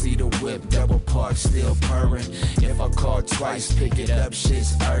 6-seater whip, double park, still purring. If I call twice, pick it up,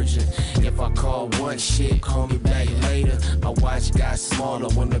 shit's urgent. If I call one shit, call me back later. My watch got smaller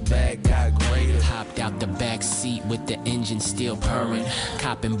when the bag got greater. Hopped out the back seat with the engine still purring.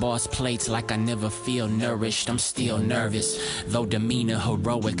 Copping boss plates like I never feel nourished. I'm still nervous, though demeanor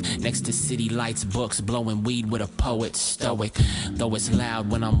heroic. Next to city lights, books, blowing weed with a poet. Stoic, though it's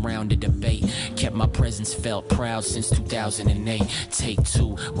loud when I'm round the debate. Kept my presence felt proud since 2008. Take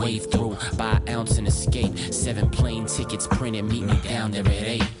two, wave through, buy an ounce and escape. 7 plane tickets printed, meet me down there at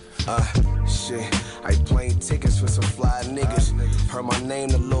 8. Shit, I plane tickets for some fly niggas. Heard my name,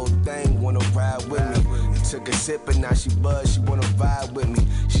 the little thing, wanna ride with me. Took a sip and now she buzzed, she wanna vibe with me.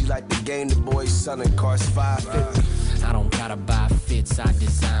 She like the game, the boys selling cars $5.50. I don't gotta buy fits, I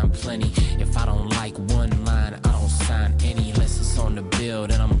design plenty. If I don't like one line, I don't sign any. Unless it's on the bill,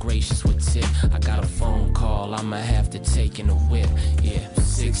 then I'm gracious with tip. I got a phone call, I'ma have to take in the whip. Yeah,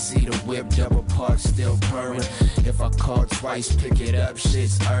 6-seater whip, double park, still purring. If I call twice, pick it up,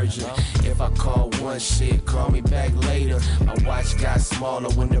 shit's urgent. If I call one shit, call me back later. My watch got smaller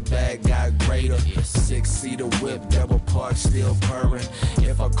when the bag got greater. 6-seater whip, double park, still purring.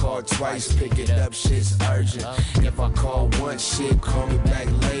 If I call twice, pick it up, shit's urgent. If I call one shit, call me back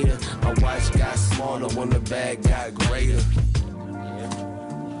later. My watch got smaller when the bag got greater.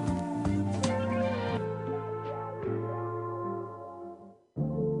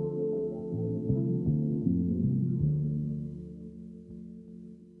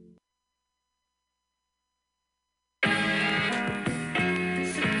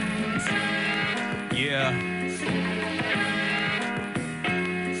 Yeah.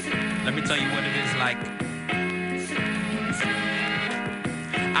 Let me tell you what it is like.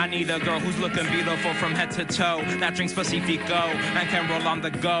 I need a girl who's looking beautiful from head to toe, that drinks Pacifico and can roll on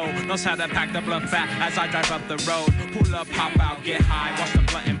the go, knows how to pack the blunt fat as I drive up the road. Pull up, pop out, get high, watch the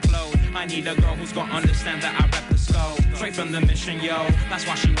blunt implode. I need a girl who's gonna understand that I rep the go. Straight from the mission, yo. That's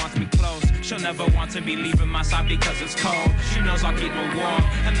why she wants me close. She'll never want to be leaving my side because it's cold. She knows I'll keep her warm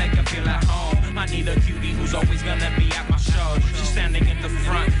and make her feel at home. I need a cutie who's always gonna be at my show. She's standing at the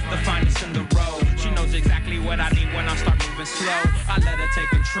front, the finest in the road. She knows exactly what I need when I start moving slow. I let her take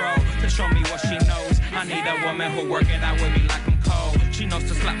control to show me what she knows. I need a woman who'll work it out with me like I'm cold. She knows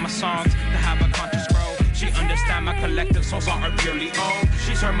to slap my songs, to have a conscious grow. She understands my collective souls aren't purely old.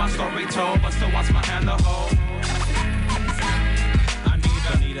 She's heard my story told, but still wants my hand to hold.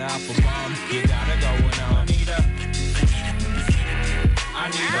 I need a apple bomb. You gotta go and I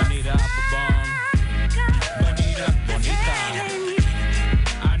need a apple bomb. Bonita, bonita.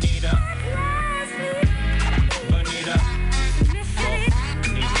 I need a bonita.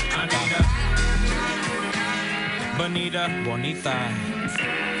 Bonita, bonita.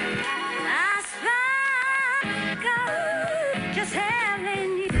 Just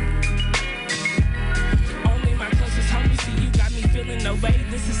having you. Only my closest homies see you got me feeling no way.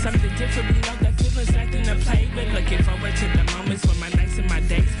 This is something different. We know that feeling's nothing to play with. Looking forward to the moments when my nights and my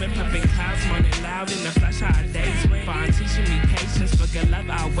days spent pumping clouds, moaning loud in the flash how our days went. Bond teaching me patience, for good love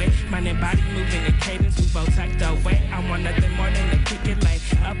our way. Mind and body moving in cadence, we both tucked away. I want nothing more than to kick it late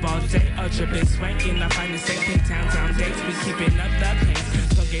up all day. Ultra been swanking. I find the same thing town dates. We keeping up the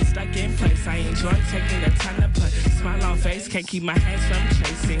pace. Don't get stuck in place. I enjoy taking the time to put a smile on face. Can't keep my hands from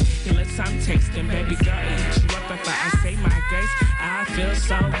chasing. Your lips I'm tasting, baby girl. I eat you up if I say my grace. I feel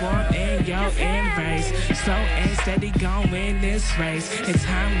so warm in your embrace. Slow and steady going this race. In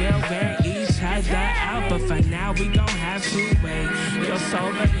time we'll wear each other out, but for now we gon' have to wait. Your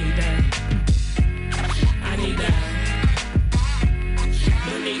soul, I need that. I need that.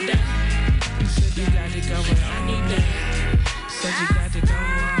 I need that. You said you got it going. I need that. Said you got it going.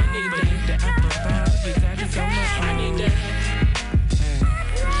 I need that. The apple bar, you got it going. I need that.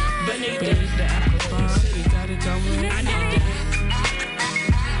 Bonita, the apple bar, you got it going. I need that.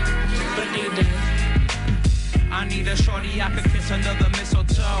 Bonita. I need a shorty I could kiss under the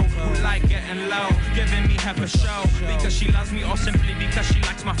mistletoe, who like getting low, giving me half a show, because she loves me or simply because she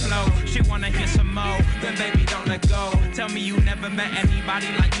likes my flow. She wanna hear some more, then baby don't let go. Tell me you never met anybody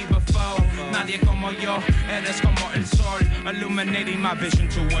like me before. Nadie como yo, eres como el sol, illuminating my vision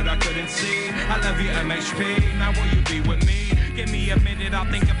to what I couldn't see. I love you MHP, now will you be with me? Give me a minute, I'll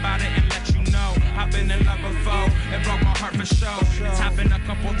think about it and let you know. I've been in love before, it broke my heart for sure. It's happened a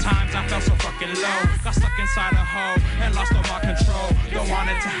couple times, I felt so fucking low. Got stuck inside a hole and lost all my control. Don't want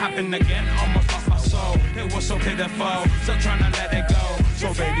it to happen again, almost lost my soul. It was so pitiful, still trying to let it go.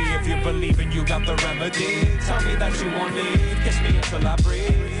 So baby, if you believe and you got the remedy, tell me that you won't leave, kiss me until I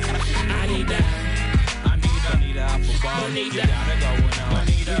breathe. I need that. I need a apple bomb. You gotta go and I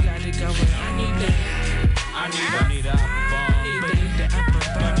need a. You gotta go and I need that. I need a apple bomb. I need the apple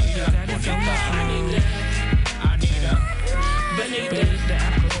bomb. You gotta go and I need that. I need a. Bonita, the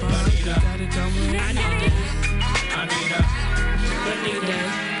apple bomb. You gotta go and I need that. I need a.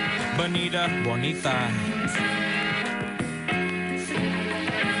 Bonita, bonita.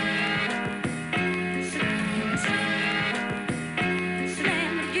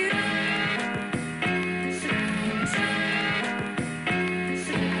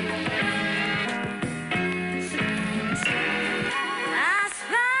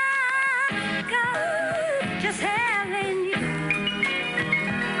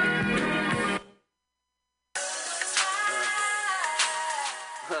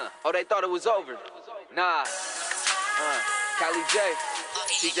 Oh, they thought it was over. Nah. Cali J,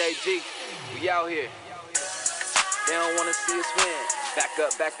 TJG, we out here. They don't wanna see us win. Back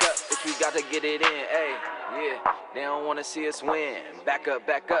up, bitch, we gotta get it in. Hey, yeah. They don't wanna see us win. Back up,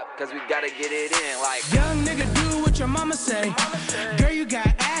 cause we gotta get it in. Like, young nigga, do what your mama say. Girl, you got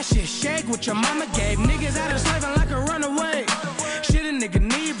ashes, shake what your mama gave. Niggas out of slaving like a runaway. Shit, a nigga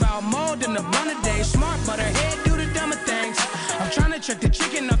need about more than a bun a day. Smart, but her head do the dumber things. I'm trying to check the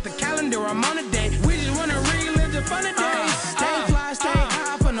chicken off the calendar, I'm on a date. We just wanna relive the fun of days. Stay fly, stay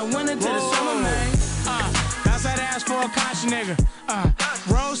high from the winter to the summer, man. Outside ass for a conscious nigga.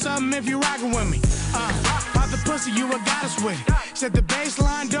 Roll something if you rockin' with me. Pop the pussy, you a goddess with it. Set the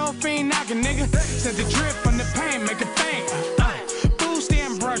baseline, dolphin knockin', nigga. Set the drip from the pain, make it faint. Food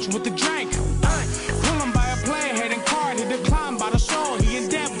stand brush with the drink. Pull him by a plane, head and card, hit the climb by the soul. He in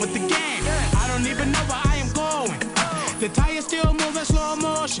depth with the game. I don't even know where I am going. The tires still moving slow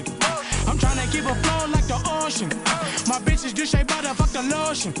motion. I'm tryna keep a flow like the ocean. My bitches do shea butter, fuck the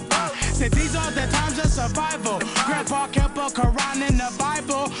lotion. Said these are the times of survival. Grandpa kept a Quran in the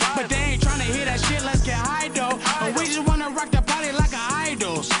Bible, but they ain't tryna hear that shit, let's get high though. But we just wanna rock the party like our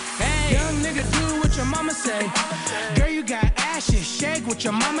idols. Hey, young nigga, do what your mama say. Girl, you got ashes, shake what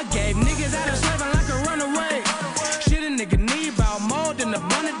your mama gave. Niggas out of slaving like a runaway.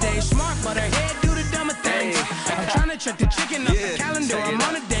 day. Smart, but her head do the dumber things. I'm trying to check the chicken off the calendar. I'm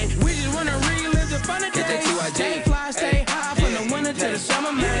on a date. We just wanna relive the fun of days. Stay fly, stay high from the winter to the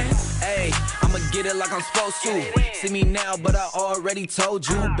summer, man. Hey, I'ma get it like I'm supposed to. See me now, but I already told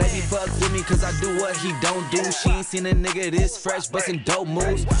you. Baby, fuck with me, cause I do what he don't do. She ain't seen a nigga this fresh, bustin' dope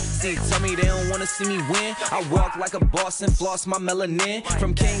moves. See, tell me they don't wanna see me win. I walk like a boss and floss my melanin.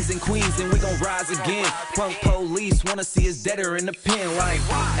 From kings and queens, and we gon' rise again. Punk police wanna see us deader in the pen. Like,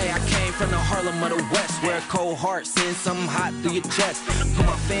 hey, I came from the Harlem of the West, where a cold heart sends something hot through your chest. Put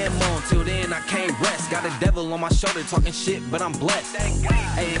my fam on, till then I can't rest. Got a devil on my shoulder talking shit, but I'm blessed.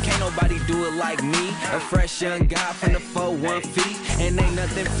 Hey, can't nobody do it like me. A fresh young guy from the 4-1 feet. And ain't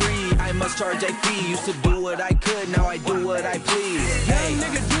nothing free, I must charge a fee. Used to do what I could, now I do what I please. Hey,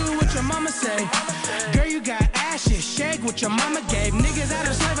 nigga, do what your mama say. Girl, you got ashes, shake what your mama gave. Niggas out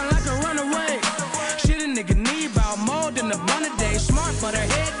of slaving like a runaway. Shit a nigga need about more than a bun a day. Smart, but her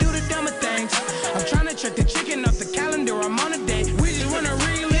head do the dumber things. I'm trying to check the chicken off the calendar, I'm on a date. We just wanna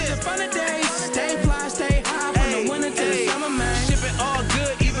relive the fun of days. Stay fly, stay high from the winter to the summer, man. Shipping all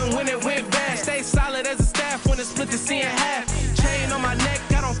good, even when it went bad. Stay solid as a staff when it split the sea in half. Chain on my neck,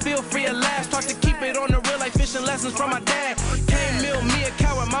 I don't feel free at last. Start to keep it on the real like fishing lessons from my dad. Can't mill me a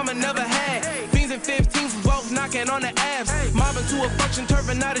coward, mama never had. Fiends and 15s both knocking on the abs. Mobbing to a function,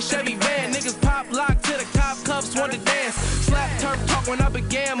 turfing out a Chevy van. Niggas pop lock to the cop cups, want to dance. Slap turf talk when I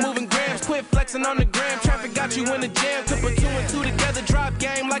began moving grams. Quit flexing on the gram, traffic got you in the jam. To put two and two together, drop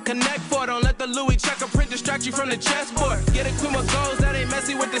game like Connect Four. Don't let the Louis checker print distract you from the chessboard. Get a queen with goals that ain't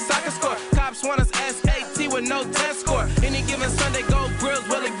messy with the soccer score. Cops want us SAT with no test score. Any given Sunday, gold grills,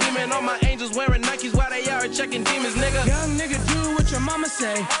 Willie beaming. All my angels wearing Nikes while they are checking demons, nigga. Young nigga, do what your mama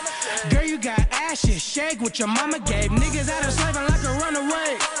say. Girl, you got ashes, shake what your mama gave. Niggas out of slaving like a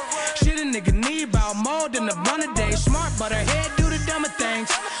runaway. Shit a nigga need about more than a bun a day. Smart, but her head do the dumber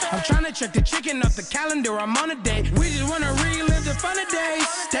things. I'm trying to check the chicken off the calendar, I'm on a date. We just wanna relive the fun of days.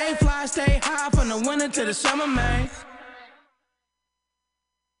 Stay fly, stay high from the winter to the summer, man.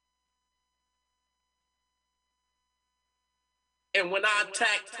 And when I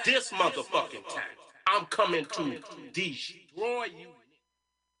attack this motherfucking tank, I'm coming to destroy you.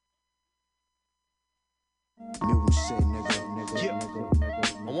 I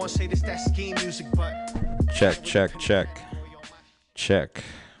want to say this that scheme music, but Check.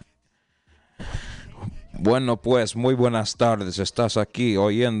 Bueno, pues, muy buenas tardes. Estás aquí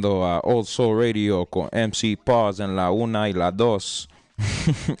oyendo a Old Soul Radio con MC Pause en la 1 y la 2.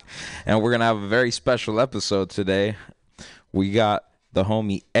 And we're going to have a very special episode today. We got the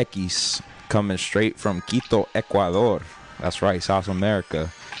homie X coming straight from Quito, Ecuador. That's right, South America.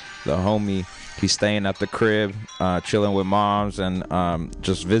 The homie, he's staying at the crib, chilling with moms and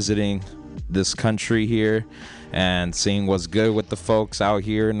just visiting this country here and seeing what's good with the folks out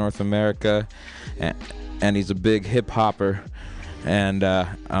here in North America. And he's a big hip hopper. And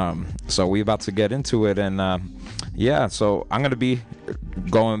so we about to get into it. And yeah, so I'm going to be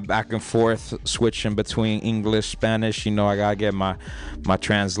going back and forth, switching between English, Spanish. You know, I got to get my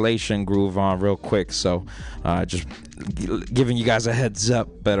translation groove on real quick. So just giving you guys a heads up.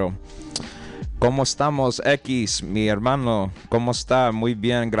 Pero, ¿cómo estamos, X, mi hermano? ¿Cómo está? Muy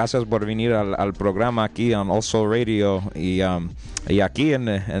bien, gracias por venir al programa aquí en OldSoulRadio y aquí en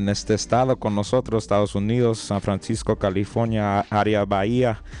este estado con nosotros, Estados Unidos, San Francisco, California, área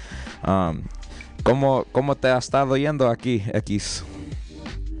Bahía. ¿Cómo te ha estado yendo aquí, X?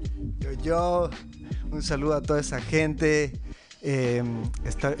 Yo, un saludo a toda esa gente.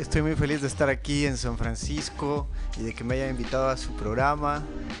 Estoy muy feliz de estar aquí en San Francisco y de que me hayan invitado a su programa.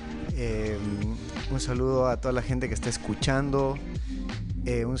 Un saludo a toda la gente que está escuchando,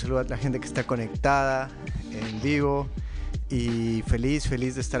 un saludo a la gente que está conectada en vivo y feliz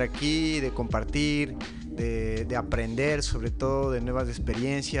de estar aquí, de compartir, de aprender, sobre todo de nuevas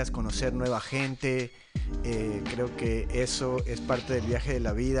experiencias, conocer nueva gente. Creo que eso es parte del viaje de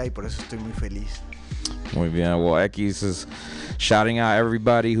la vida y por eso estoy muy feliz. Muy bien. Well, X is shouting out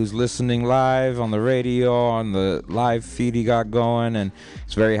everybody who's listening live on the radio, on the live feed he got going, and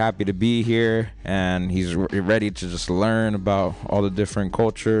he's very happy to be here, and he's ready to just learn about all the different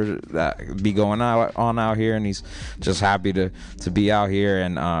culture that be going on out here, and he's just happy to be out here,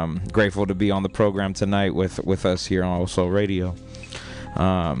 and grateful to be on the program tonight with us here on OldSoulRadio.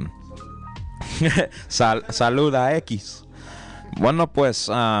 Saluda, X. Bueno, pues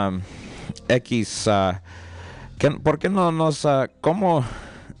X, ¿por qué no nos... cómo?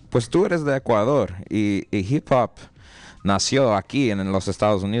 Pues tú eres de Ecuador y hip hop nació aquí en los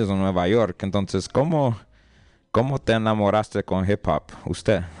Estados Unidos, en Nueva York. Entonces, ¿cómo te enamoraste con hip hop,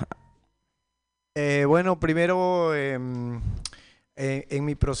 usted? Bueno, primero En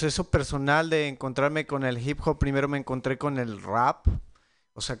mi proceso personal de encontrarme con el hip hop, primero me encontré con el rap,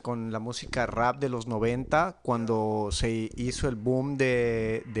 o sea, con la música rap de los 90, cuando se hizo el boom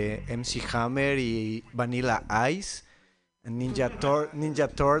de MC Hammer y Vanilla Ice, Ninja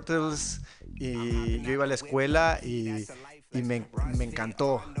Turtles, y yo iba a la escuela y me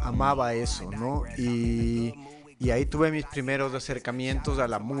encantó, amaba eso, ¿no? Y ahí tuve mis primeros acercamientos a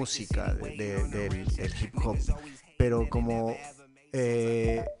la música del hip hop, pero como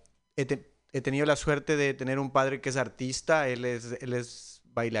eh, he tenido la suerte de tener un padre que es artista, él es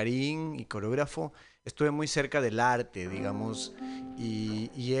bailarín y coreógrafo. Estuve muy cerca del arte, digamos,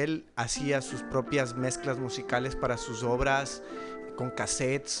 y él hacía sus propias mezclas musicales para sus obras con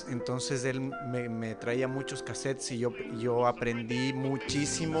cassettes. Entonces él me traía muchos cassettes y yo aprendí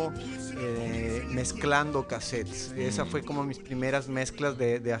muchísimo mezclando cassettes. Esa fue como mis primeras mezclas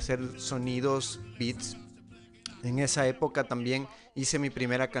de hacer sonidos, beats. En esa época también hice mi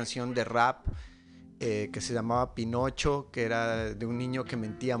primera canción de rap que se llamaba Pinocho, que era de un niño que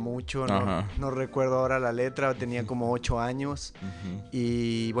mentía mucho, no recuerdo ahora la letra, tenía como 8 años.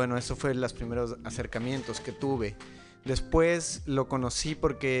 Y bueno, eso fue los primeros acercamientos que tuve. Después lo conocí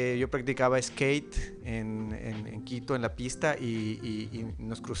porque yo practicaba skate en Quito, en la pista, y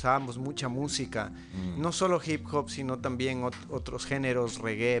nos cruzábamos mucha música, no solo hip hop, sino también otros géneros,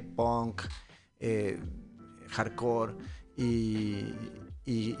 reggae, punk, hardcore,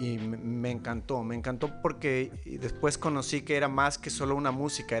 y me encantó porque después conocí que era más que solo una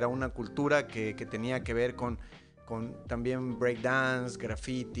música, era una cultura que tenía que ver con también breakdance,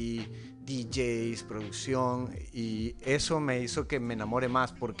 graffiti, DJs, producción, y eso me hizo que me enamore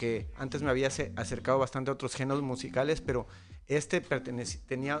más, porque antes me había acercado bastante a otros géneros musicales, pero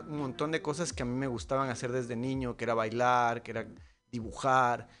tenía un montón de cosas que a mí me gustaban hacer desde niño, que era bailar, que era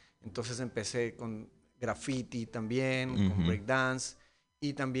dibujar. Entonces empecé con graffiti también, con breakdance,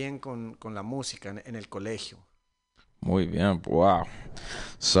 y también con la música en el colegio. Muy bien. Wow.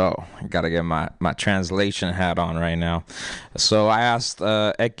 So, I got to get my translation hat on right now. So, I asked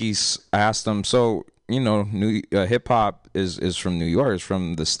Ekis, I asked him, so, you know, hip hop is from New York, it's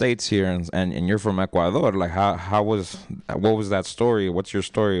from the States here, and you're from Ecuador. Like, what was that story? What's your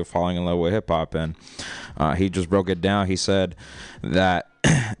story of falling in love with hip hop? And he just broke it down. He said that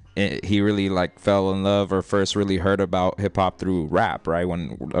he really like fell in love or first really heard about hip hop through rap, right?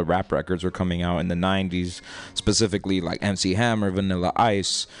 When rap records were coming out in the 90s, specifically like MC Hammer, Vanilla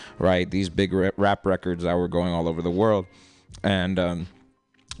Ice, right? These big rap records that were going all over the world. And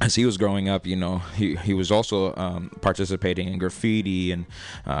as he was growing up, you know, he was also participating in graffiti, and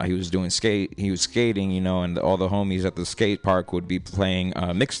he was skating, you know, and all the homies at the skate park would be playing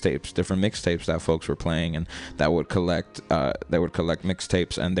different mixtapes that folks were playing, and that would collect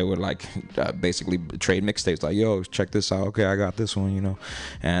mixtapes, and they would like basically trade mixtapes, like, yo, check this out, okay, I got this one, you know.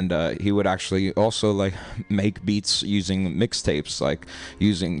 And he would actually also like make beats using mixtapes, like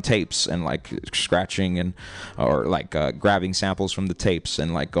using tapes and like scratching and or like grabbing samples from the tapes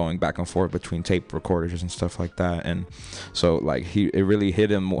and like going back and forth between tape recorders and stuff like that. And so like it really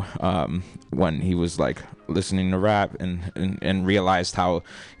hit him when he was like listening to rap and realized how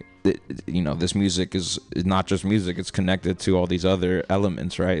you know, this music is not just music, it's connected to all these other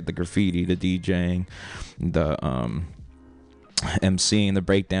elements, right? The graffiti, the DJing, the MCing, the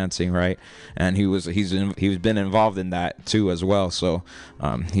breakdancing, right? And he's been involved in that too as well. So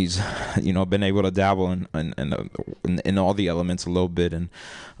he's, you know, been able to dabble in all the elements a little bit, and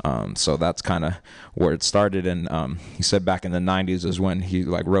so that's kind of where it started. And he said back in the 90s is when he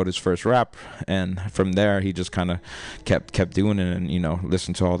like wrote his first rap, and from there he just kind of kept doing it, and, you know,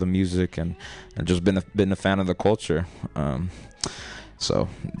 listened to all the music and just been a fan of the culture. So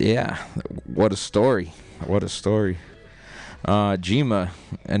yeah, what a story. Jima,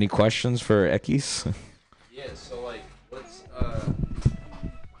 any questions for Ekis? Yeah, so like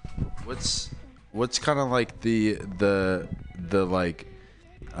what's kind of like the like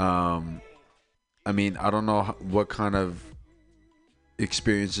I mean, I don't know what kind of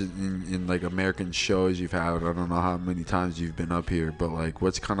experience in like American shows you've had. I don't know how many times you've been up here, but like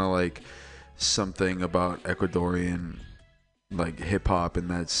what's kind of like something about Ecuadorian like hip hop in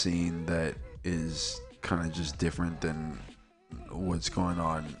that scene that is kind of just different than what's going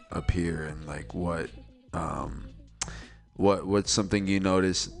on up here, and like what's something you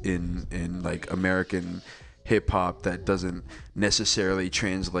notice in like American hip hop that doesn't necessarily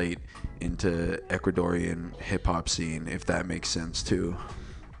translate into Ecuadorian hip hop scene, if that makes sense too?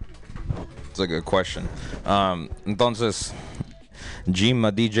 It's a good question. Entonces,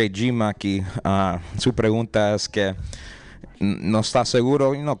 DJ Jima aquí, su pregunta es que no está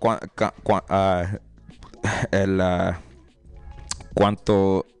seguro, you know,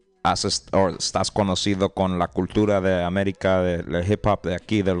 ¿cuánto estás conocido con la cultura de América, del hip hop de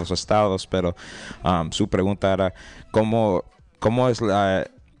aquí, de los estados? Pero su pregunta era, ¿cómo es la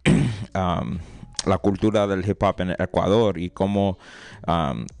cultura del hip hop en Ecuador y cómo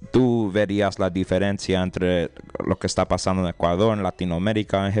tú verías la diferencia entre lo que está pasando en Ecuador, en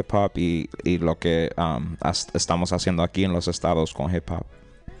Latinoamérica en hip hop y lo que estamos haciendo aquí en los estados con hip hop?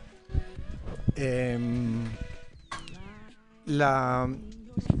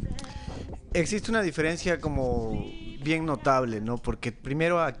 Existe una diferencia como bien notable, ¿no? Porque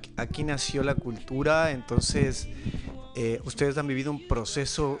primero aquí nació la cultura, entonces ustedes han vivido un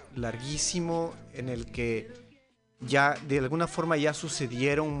proceso larguísimo en el que ya de alguna forma ya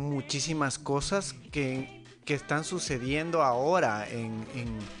sucedieron muchísimas cosas que están sucediendo ahora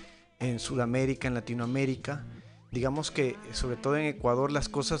en Sudamérica, en Latinoamérica. Digamos que sobre todo en Ecuador las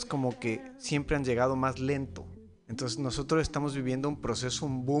cosas como que siempre han llegado más lento. Entonces nosotros estamos viviendo un proceso,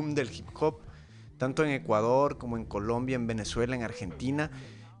 un boom del hip hop, tanto en Ecuador como en Colombia, en Venezuela, en Argentina.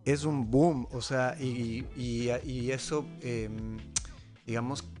 Es un boom, o sea, y eso,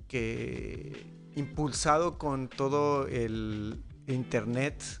 digamos que impulsado con todo el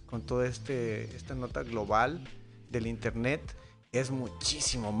internet, con toda esta nota global del internet, es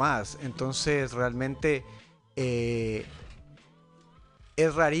muchísimo más. Entonces realmente es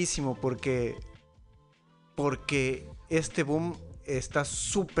rarísimo porque este boom está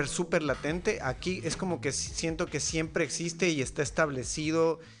súper latente. Aquí es como que siento que siempre existe y está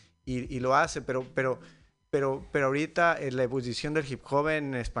establecido y lo hace, pero ahorita la ebullición del hip hop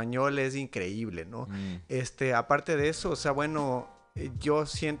en español es increíble, ¿no? Aparte de eso, o sea, bueno, yo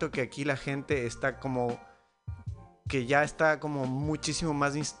siento que aquí la gente está como que ya está como muchísimo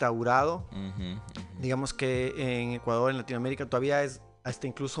más instaurado. Digamos que en Ecuador, en Latinoamérica, todavía es hasta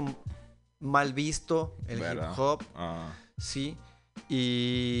incluso mal visto el hip hop, sí,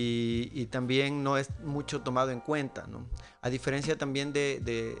 y también no es mucho tomado en cuenta, ¿no? A diferencia también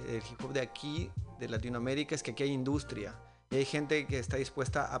del hip hop de aquí, de Latinoamérica, es que aquí hay industria y hay gente que está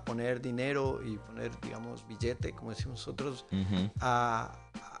dispuesta a poner dinero y poner, digamos, billete, como decimos nosotros, a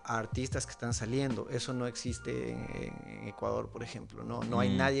artistas que están saliendo. Eso no existe en Ecuador, por ejemplo, no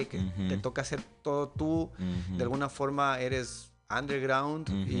hay nadie que te toca hacer todo tú, de alguna forma eres underground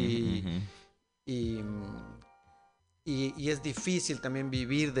y es difícil también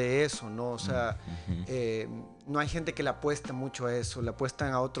vivir de eso, ¿no? O sea, no hay gente que le apuesta mucho a eso, le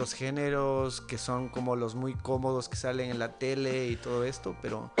apuestan a otros géneros que son como los muy cómodos que salen en la tele y todo esto,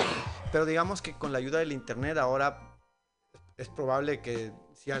 pero digamos que con la ayuda del internet ahora es probable que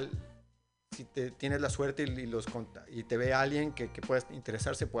si tienes la suerte y te ve alguien que pueda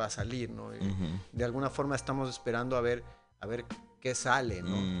interesarse, pueda salir, ¿no? De alguna forma estamos esperando a ver qué sale,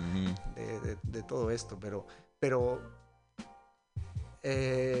 ¿no? De todo esto, pero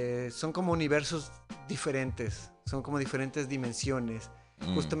son como universos diferentes, son como diferentes dimensiones.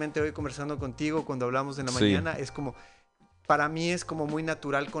 Justamente hoy conversando contigo, cuando hablamos en la mañana, es como, para mí es como muy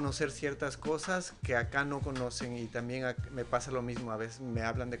natural conocer ciertas cosas que acá no conocen, y también me pasa lo mismo, a veces me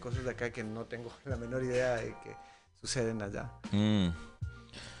hablan de cosas de acá que no tengo la menor idea de que suceden allá.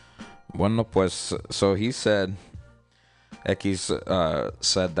 Bueno, pues, so he said, X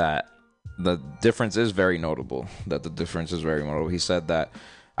said that the difference is very notable, He said that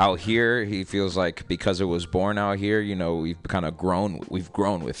out here, he feels like because it was born out here, you know, we've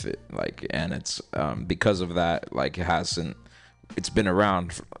grown with it, like, and it's because of that, like, it's been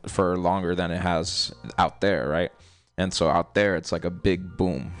around for longer than it has out there, right? And so out there, it's like a big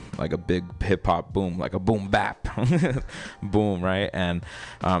boom, like a big hip hop boom, like a boom bap boom, right? And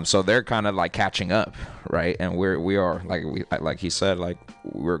so they're kind of like catching up, right? And we are like he said, like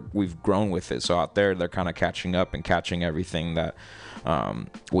we've grown with it. So out there, they're kind of catching up and catching everything that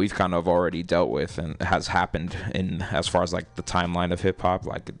we've kind of already dealt with and has happened in as far as like the timeline of hip hop.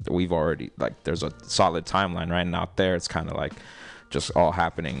 Like we've already, like, there's a solid timeline, right? And out there, it's kind of like just all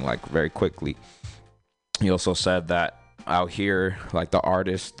happening like very quickly. He also said that out here, like the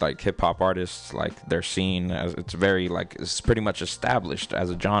artists, like hip hop artists, like they're seen as, it's very like, it's pretty much established as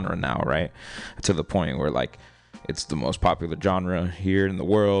a genre now, right? To the point where like it's the most popular genre here in the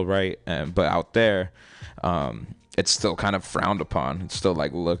world, right? But out there, it's still kind of frowned upon. It's still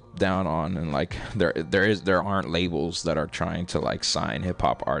like looked down on, and like there aren't labels that are trying to like sign hip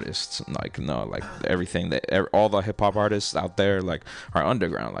hop artists. Like no, like everything all the hip hop artists out there like are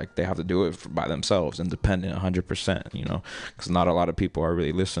underground. Like they have to do it by themselves, independent, 100%. You know, because not a lot of people are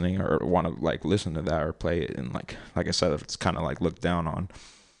really listening or want to like listen to that or play it. And like I said, it's kind of like looked down on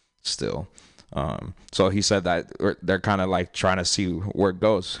still. So he said that they're kind of like trying to see where it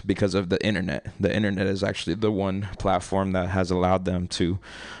goes because of the internet. The internet is actually the one platform that has allowed them to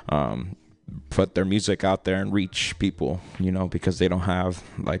put their music out there and reach people, because they don't have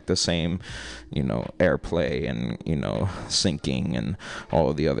like the same, airplay and, syncing and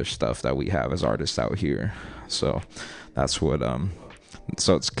all the other stuff that we have as artists out here. So that's what,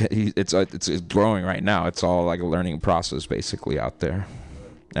 so it's growing right now. It's all like a learning process basically out there.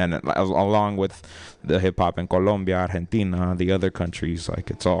 And along with the hip hop in Colombia, Argentina, the other countries,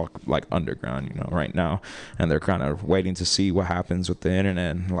 like it's all like underground, right now. And they're kind of waiting to see what happens with the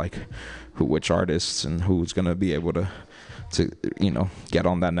internet and like which artists and who's gonna be able to get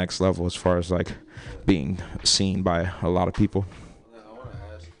on that next level as far as like being seen by a lot of people. I want to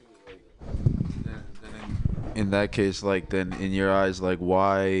ask you, like, in that case, like, then in your eyes, like,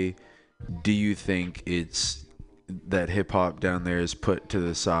 why do you think it's that hip hop down there is put to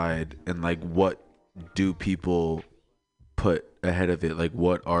the side, and like what do people put ahead of it? Like,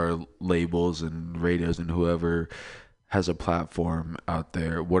 what are labels and radios and whoever has a platform out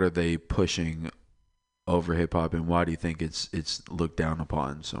there, what are they pushing over hip hop, and why do you think it's looked down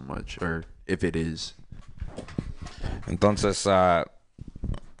upon so much, or if it is? Entonces,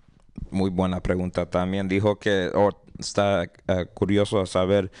 muy buena pregunta también. Dijo que está curioso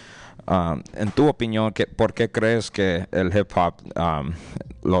saber, en tu opinión, ¿por qué crees que el hip hop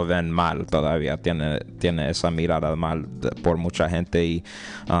lo ven mal todavía? Tiene esa mirada mal por mucha gente, y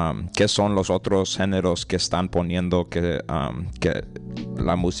 ¿qué son los otros géneros que están poniendo que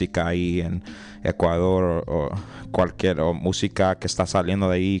la música ahí en Ecuador o cualquier música que está saliendo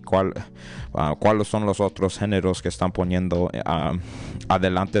de ahí? ¿Cuáles son los otros géneros que están poniendo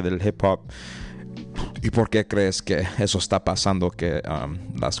adelante del hip hop? ¿Y por qué crees que eso está pasando? Que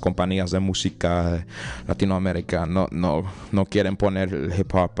las compañías de música de Latinoamérica no quieren poner el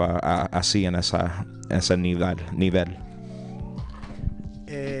hip hop así en ese nivel.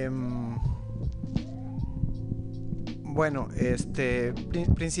 Bueno,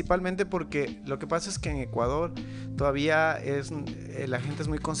 principalmente porque lo que pasa es que en Ecuador todavía la gente es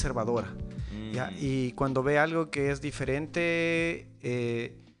muy conservadora, ¿ya? Y cuando ve algo que es diferente,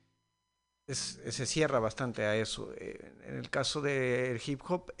 se cierra bastante a eso. En el caso del hip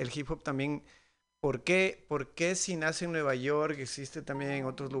hop también, ¿por qué si nace en Nueva York existe también en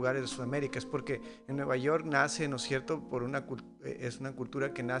otros lugares de Sudamérica? Es porque en Nueva York nace, ¿no es cierto?, es una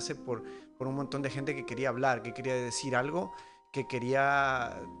cultura que nace por un montón de gente que quería hablar, que quería decir algo, que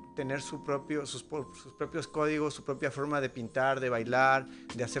quería tener sus propios códigos, su propia forma de pintar, de bailar,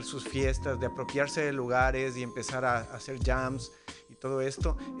 de hacer sus fiestas, de apropiarse de lugares y empezar a hacer jams y todo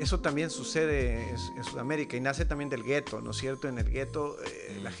esto. Eso también sucede en Sudamérica, y nace también del gueto, ¿no es cierto? En el gueto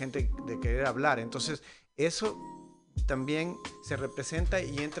la gente de querer hablar. Entonces eso también se representa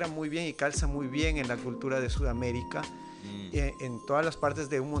y entra muy bien y calza muy bien en la cultura de Sudamérica, en todas las partes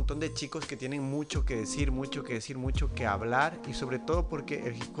de un montón de chicos que tienen mucho que decir, mucho que hablar, y sobre todo porque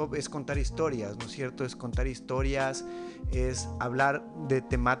el hip hop es contar historias, ¿no es cierto? Es contar historias, es hablar de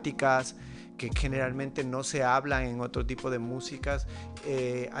temáticas que generalmente no se hablan en otro tipo de músicas.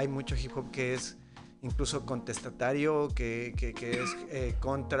 Hay mucho hip hop que es incluso contestatario, que es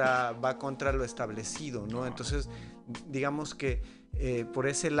va contra lo establecido, ¿no? Entonces, digamos que por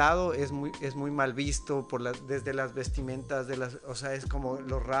ese lado es muy mal visto desde las vestimentas, o sea, es como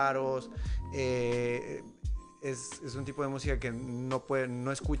los raros. Es un tipo de música que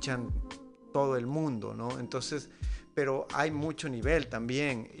no escuchan todo el mundo, ¿no? Entonces, pero hay mucho nivel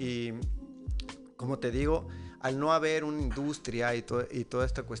también, y como te digo, al no haber una industria y toda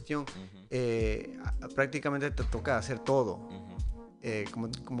esta cuestión, prácticamente te toca hacer todo.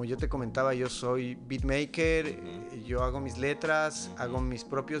 Como yo te comentaba, yo soy beatmaker, yo hago mis letras, hago mis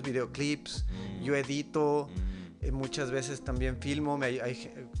propios videoclips, yo edito, muchas veces también filmo,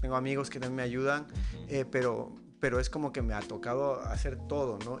 tengo amigos que también me ayudan, pero es como que me ha tocado hacer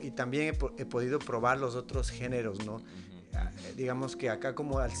todo, ¿no? Y también he podido probar los otros géneros, ¿no? Digamos que acá,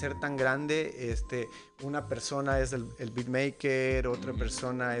 como al ser tan grande, una persona es el beatmaker, otra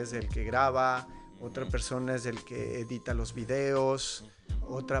persona es el que graba, otra persona es el que edita los videos,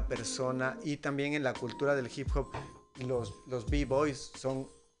 otra persona, y también en la cultura del hip hop los b-boys son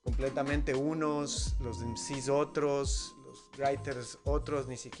completamente unos, los MCs otros, los writers otros,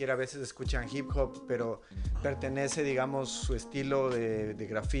 ni siquiera a veces escuchan hip hop, pero pertenece, digamos, su estilo de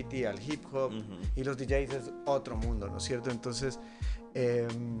graffiti al hip hop, y los DJs es otro mundo, ¿no es cierto? Entonces,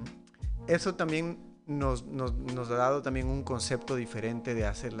 eso también nos ha dado también un concepto diferente de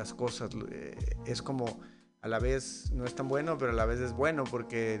hacer las cosas. Es como, a la vez no es tan bueno, pero a la vez es bueno,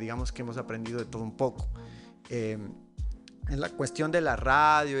 porque digamos que hemos aprendido de todo un poco. en la cuestión de la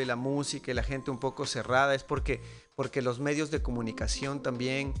radio y la música y la gente un poco cerrada es porque los medios de comunicación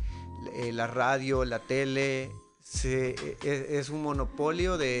también, la radio, la tele, es un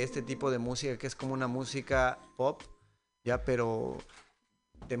monopolio de este tipo de música que es como una música pop, ya, pero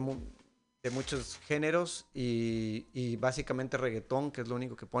de muchos géneros y básicamente reggaetón, que es lo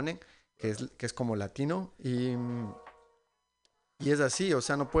único que ponen, que es como latino y es así, o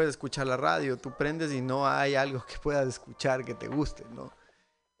sea, no puedes escuchar la radio, tú prendes y no hay algo que puedas escuchar que te guste, ¿no?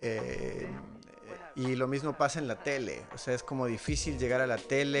 Y lo mismo pasa en la tele, o sea, es como difícil llegar a la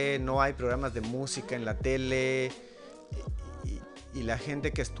tele, no hay programas de música en la tele y la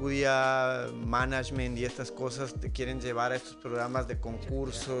gente que estudia management y estas cosas te quieren llevar a estos programas de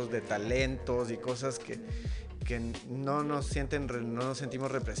concursos, de talentos y cosas que no nos sentimos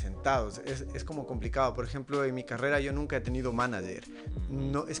representados. Es como complicado. Por ejemplo, en mi carrera yo nunca he tenido manager.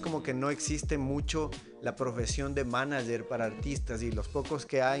 No, es como que no existe mucho la profesión de manager para artistas y los pocos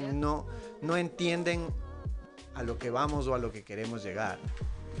que hay no entienden a lo que vamos o a lo que queremos llegar.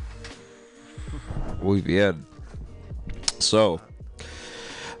 Muy bien. So,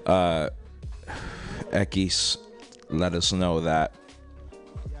 X let us know that.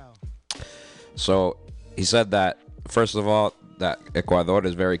 So, he said that, first of all, that Ecuador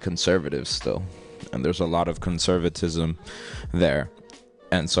is very conservative still, and there's a lot of conservatism there.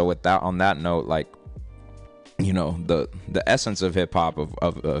 And so with that, on that note, like, you know, the essence of hip hop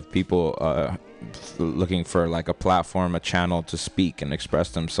of people looking for like a platform, a channel to speak and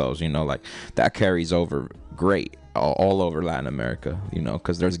express themselves, you know, like that carries over great all over Latin America, you know,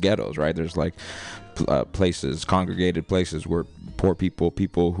 because there's ghettos, right? There's like places, congregated places where poor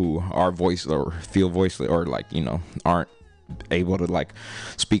people who are voiceless or feel voiceless or like, you know, aren't able to like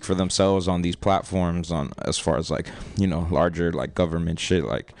speak for themselves on these platforms, on as far as like, you know, larger like government shit,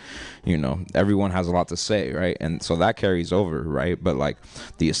 like, you know, everyone has a lot to say, right? And so that carries over, right? But like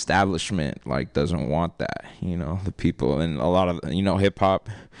the establishment like doesn't want that, you know, the people. And a lot of, you know, hip hop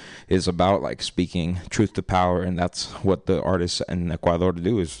is about like speaking truth to power, and that's what the artists in Ecuador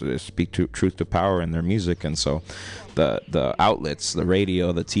do, is speak truth to power in their music. And so the outlets, the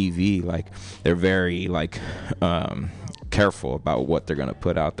radio, the TV, like they're very like careful about what they're gonna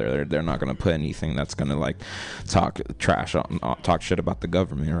put out there. They're not gonna put anything that's gonna like talk trash on, talk shit about the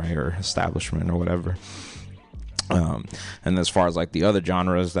government, right, or establishment or whatever. And as far as like the other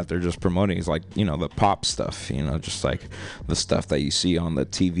genres that they're just promoting is like, you know, the pop stuff, you know, just like the stuff that you see on the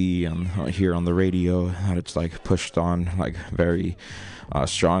TV and here on the radio, that it's like pushed on like very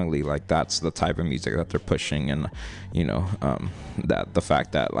strongly, like that's the type of music that they're pushing. And you know, that the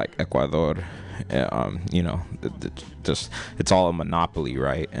fact that like Ecuador, you know, just it's all a monopoly,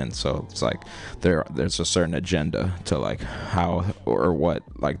 right? And so it's like there's a certain agenda to like how or what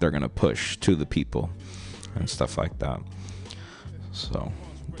like they're gonna push to the people and stuff like that. So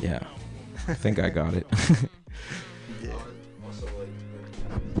yeah, I think I got it.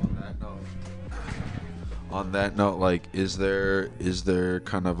 On that note, like, is there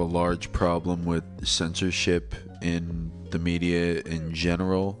kind of a large problem with censorship in the media in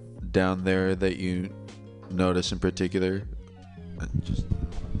general down there that you notice in particular?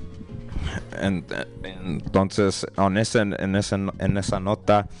 Entonces, en esa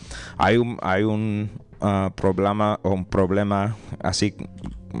nota hay un problema así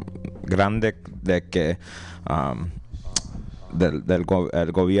grande de que el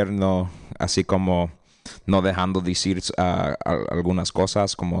gobierno así como no dejando decir algunas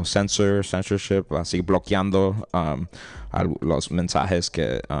cosas como censorship, así bloqueando los mensajes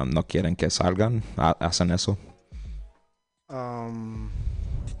que no quieren que salgan. ¿Hacen eso?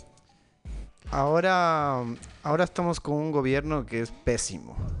 Ahora estamos con un gobierno que es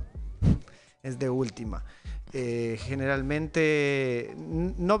pésimo, es de última. Generalmente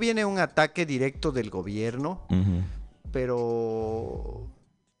no viene un ataque directo del gobierno, pero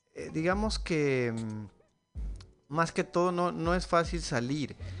digamos que más que todo no es fácil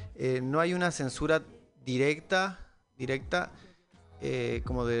salir. No hay una censura directa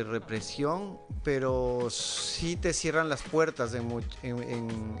como de represión, pero sí te cierran las puertas en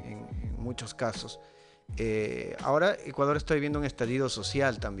muchos casos. Ahora Ecuador está viviendo un estallido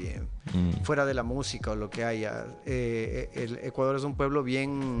social también, fuera de la música o lo que haya. El Ecuador es un pueblo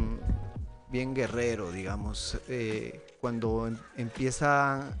bien guerrero, digamos. Cuando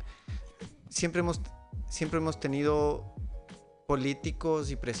empieza, siempre hemos tenido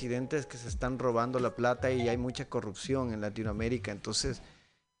políticos y presidentes que se están robando la plata y hay mucha corrupción en Latinoamérica. Entonces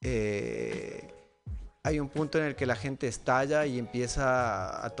hay un punto en el que la gente estalla y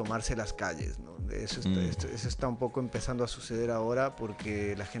empieza a tomarse las calles, ¿no? Eso está un poco empezando a suceder ahora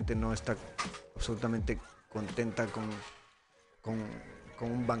porque la gente no está absolutamente contenta con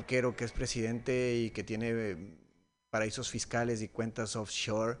un banquero que es presidente y que tiene paraísos fiscales y cuentas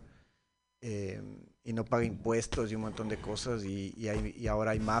offshore, y no paga impuestos y un montón de cosas, y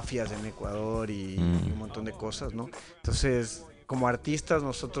ahora hay mafias en Ecuador y un montón de cosas, ¿no? Entonces, como artistas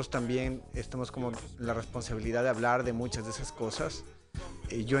nosotros también estamos como la responsabilidad de hablar de muchas de esas cosas.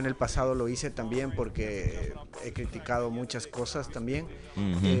 Yo en el pasado lo hice también porque he criticado muchas cosas también.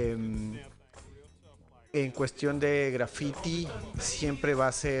 En cuestión de graffiti siempre va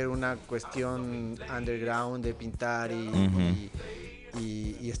a ser una cuestión underground de pintar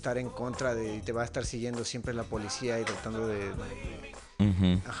y estar en contra de, y te va a estar siguiendo siempre la policía y tratando de...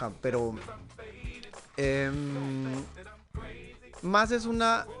 Ajá, pero más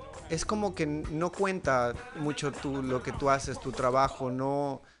es como que no cuenta mucho lo que tú haces, tu trabajo,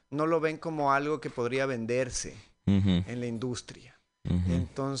 no lo ven como algo que podría venderse en la industria.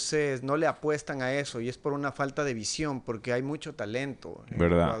 Entonces no le apuestan a eso, y es por una falta de visión, porque hay mucho talento en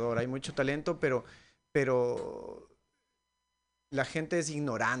Ecuador, hay mucho talento, pero la gente es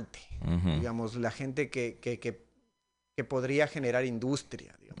ignorante, digamos, la gente que podría generar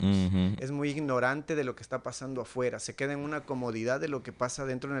industria, digamos. Es muy ignorante de lo que está pasando afuera, se queda en una comodidad de lo que pasa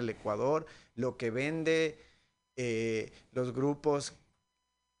dentro en el Ecuador, lo que vende los grupos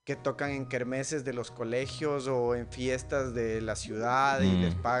que tocan en kermeses de los colegios o en fiestas de la ciudad y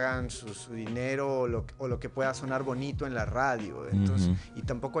les pagan su dinero o lo que pueda sonar bonito en la radio. Entonces, y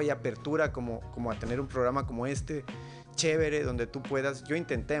tampoco hay apertura como a tener un programa como este, chévere, donde tú puedas... Yo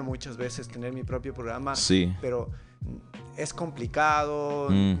intenté muchas veces tener mi propio programa, pero es complicado,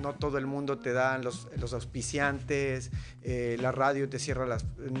 no todo el mundo te dan los auspiciantes, la radio te cierra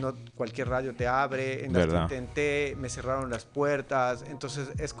no cualquier radio te abre, en las que intenté me cerraron las puertas, entonces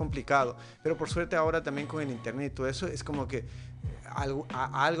es complicado, pero por suerte ahora también con el internet y todo eso es como que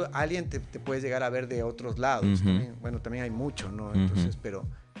alguien te puedes llegar a ver de otros lados, también, bueno, también hay mucho, ¿no? Entonces, pero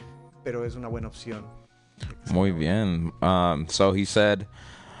es una buena opción. Muy bien. So he said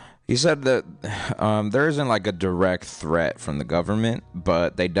that there isn't like a direct threat from the government,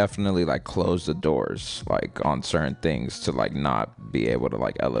 but they definitely like close the doors like on certain things to like not be able to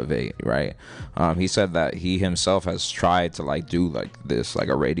like elevate, right? He said that he himself has tried to like do like this like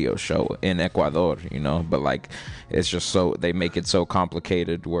a radio show in Ecuador, you know, but like it's just so they make it so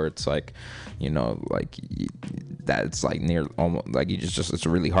complicated where it's like, you know, like that it's like near almost like you just it's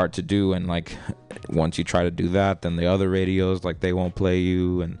really hard to do, and like once you try to do that, then the other radios like they won't play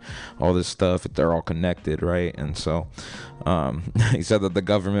you and all this stuff. They're all connected, right? And so he said that the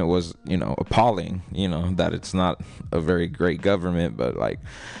government was, you know, appalling, you know, that it's not a very great government, but like,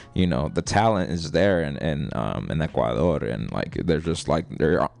 you know, the talent is there in Ecuador, and like they're just like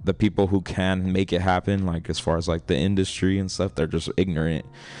they're the people who can make it happen, like as far as like the industry and stuff, they're just ignorant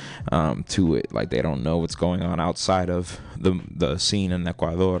to it. Like they don't know what's going on outside of the scene in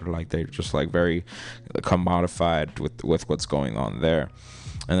Ecuador. Like they're just like very commodified with what's going on there.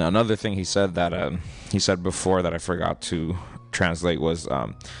 And another thing he said that he said before that I forgot to translate was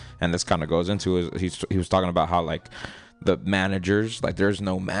and this kind of goes into is he was talking about how like the managers, like there's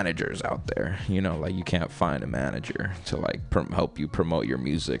no managers out there, you know, like you can't find a manager to like help you promote your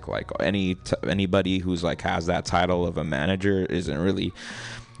music. Like anybody who's like has that title of a manager isn't really,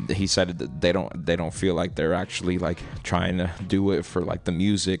 he said that they don't feel like they're actually like trying to do it for like the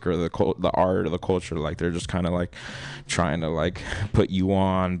music or the art or the culture. Like they're just kind of like trying to like put you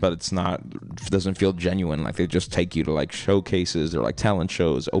on, but it doesn't feel genuine. Like they just take you to like showcases or like talent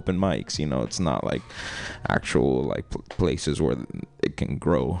shows, open mics, you know. It's not like actual like places where it can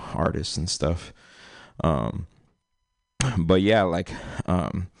grow artists and stuff. But yeah, like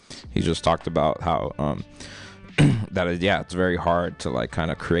he just talked about how that is, yeah, it's very hard to like kind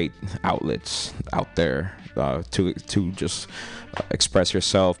of create outlets out there to just express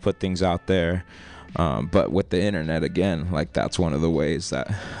yourself, put things out there. But with the internet, again, like that's one of the ways that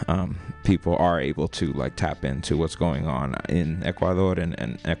people are able to like tap into what's going on in Ecuador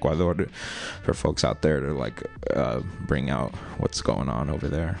and Ecuador for folks out there to like bring out what's going on over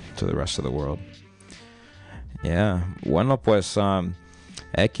there to the rest of the world. Yeah, bueno, pues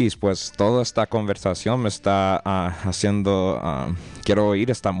pues toda esta conversación me está haciendo, quiero oír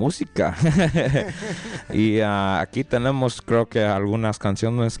esta música. Y aquí tenemos creo que algunas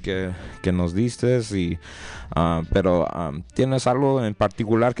canciones que nos diste, pero ¿tienes algo en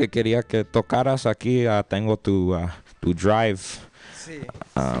particular que quería que tocaras aquí? Tengo tu drive. Sí,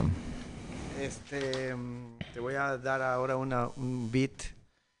 te voy a dar ahora un beat.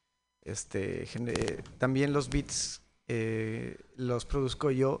 También los beats los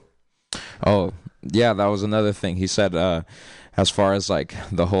produzco yo. Oh, yeah, that was another thing. He said as far as like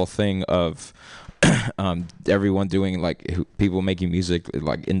the whole thing of everyone doing like people making music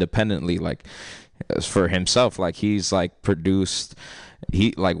like independently, like for himself. Like he's like produced.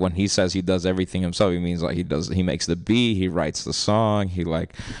 He like when he says he does everything himself, he means like he makes the beat, he writes the song, he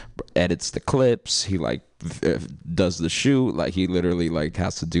like edits the clips, he like does the shoot. Like he literally like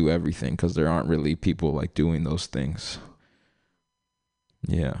has to do everything because there aren't really people like doing those things.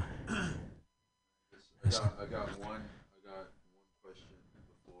 Yeah. I got one question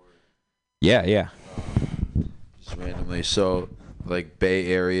before. Yeah. Just randomly. So, like Bay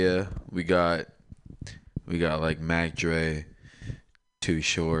Area, we got like Mac Dre, Too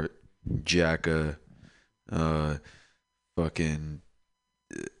Short, Jacka, fucking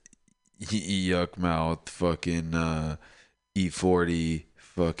Yuck Mouth, fucking E40.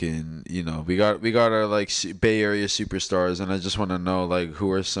 Fucking, you know, we got our like Bay Area superstars, and I just want to know like who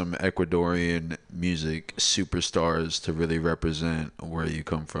are some Ecuadorian music superstars to really represent where you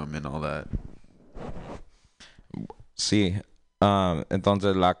come from and all that. Sí,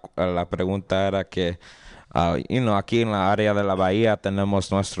 entonces la pregunta era que, aquí en la área de la Bahía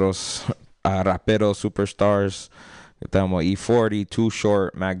tenemos nuestros raperos superstars. Tenemos E40, Too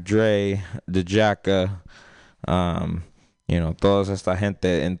Short, Mac Dre, The Jacka, toda esta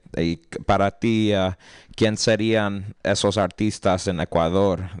gente. Y para ti, ¿quién serían esos artistas en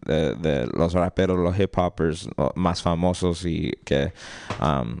Ecuador, de los raperos, los hip hoppers más famosos y que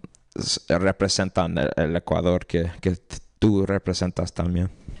representan el Ecuador, que tú representas también?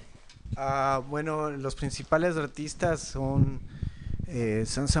 Bueno, los principales artistas son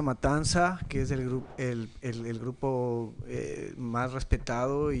Sansa Matanza, que es el grupo más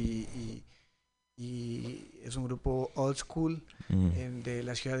respetado y es un grupo old school de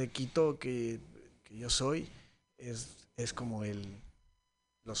la ciudad de Quito, que yo soy. Es como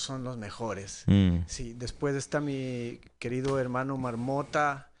son los mejores. Sí, después está mi querido hermano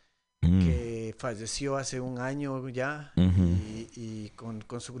Marmota, que falleció hace un año ya, y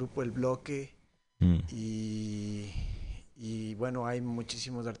con su grupo El Bloque. Y bueno, hay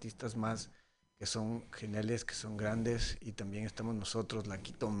muchísimos artistas más que son geniales, que son grandes, y también estamos nosotros, la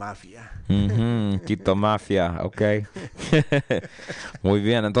Quito Mafia. Quito Mafia, ok. Muy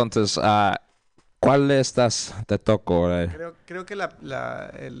bien, entonces, ¿cuál de estas te tocó? Creo que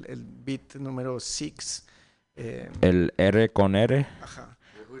el beat número 6. ¿El R con R? Ajá.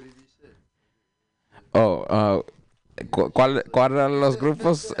 ¿Cuál eran los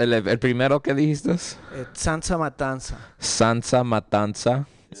grupos? ¿El primero que dijiste? Sansa Matanza. Sansa Matanza.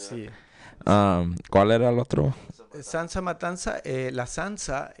 Sí. ¿Cuál era el otro? Sansa Matanza. La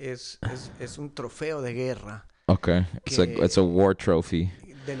Sansa es un trofeo de guerra. Okay, it's a war trophy.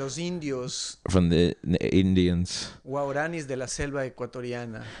 De los indios. From the Indians. Guaranis de la selva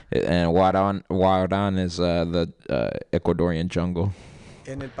ecuatoriana. And Guaran is the Ecuadorian jungle.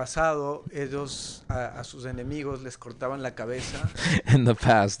 En el pasado, ellos a sus enemigos les cortaban la cabeza. In the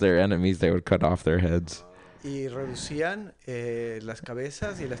past, their enemies, they would cut off their heads. Y reducían las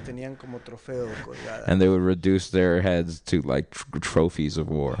cabezas y las tenían como trofeo colgadas. And they would reduce their heads to like trophies of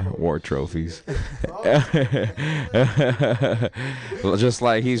war trophies. Just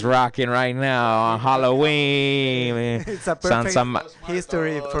like he's rocking right now on Halloween. It's a perfect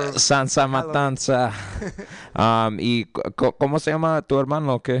history for Sansa Matanza. ¿Y cómo se llama tu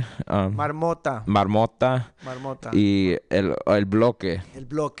hermano? ¿Qué? Marmota. Marmota. Y el bloque. El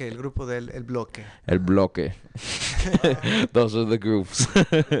bloque, el grupo del El Bloque. El bloque. Those are the groups.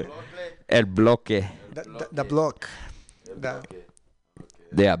 El bloque. The block.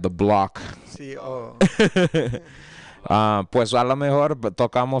 Yeah, the block. Sí, pues a lo mejor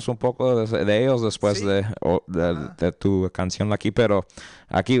tocamos un poco de ellos después ¿sí? de tu canción aquí, pero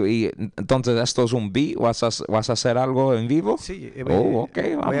aquí, y entonces esto es un beat. ¿Vas a hacer algo en vivo? Sí,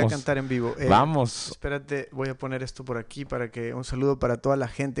 okay, vamos. Voy a cantar en vivo. Vamos. Espérate, voy a poner esto por aquí para que un saludo para toda la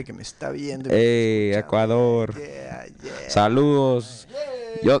gente que me está viendo. Ecuador. Yeah. Saludos.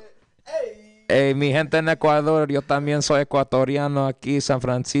 Mi gente en Ecuador, yo también soy ecuatoriano aquí, San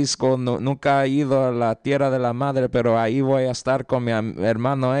Francisco. Nunca he ido a la tierra de la madre, pero ahí voy a estar con mi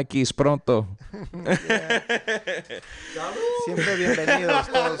hermano X pronto. Siempre bienvenidos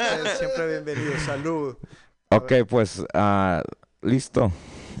todos ustedes, siempre bienvenidos. Salud. Ok, pues, listo.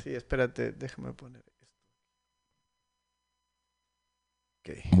 Sí, espérate, déjame poner esto.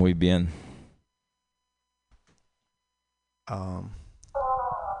 Okay. Muy bien.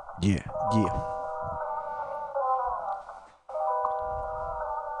 Yeah.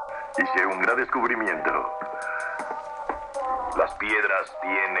 Hice un gran descubrimiento. Las piedras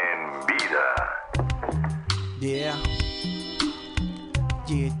tienen vida. Yeah.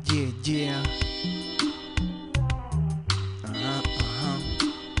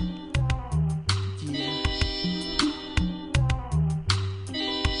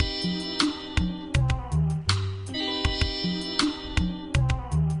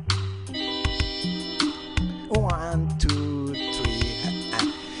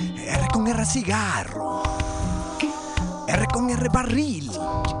 con R cigarro, R con R barril.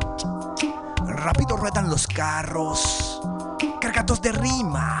 Rápido ruedan los carros, cargados de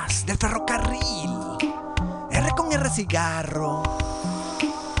rimas del ferrocarril. R con R cigarro,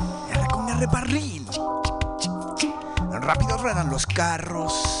 R con R barril. Rápido ruedan los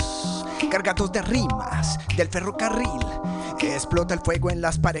carros, cargados de rimas del ferrocarril. Explota el fuego en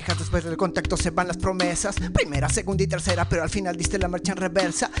las parejas, después del contacto se van las promesas. Primera, segunda y tercera, pero al final diste la marcha en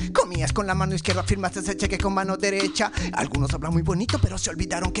reversa. Comías con la mano izquierda, firmaste ese cheque con mano derecha. Algunos hablan muy bonito, pero se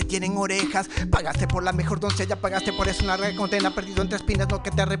olvidaron que tienen orejas. Pagaste por la mejor doncella, pagaste por eso una larga condena. Perdido entre espinas, no que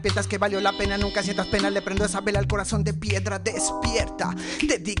te arrepientas, que valió la pena. Nunca sientas pena, le prendo esa vela al corazón de piedra. Despierta,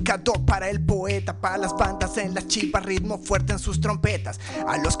 dedicado para el poeta, para las bandas en las chivas, ritmo fuerte en sus trompetas.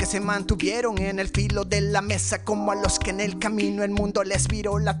 A los que se mantuvieron en el filo de la mesa, como a los que en el camino el mundo les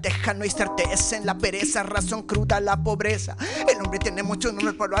viró la teja. No hay certeza en la pereza, razón cruda la pobreza. El hombre tiene muchos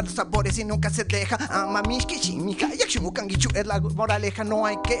nombres para los sabores y nunca se deja. Ama mishkishi, mija, yakshimukangichu es la moraleja, no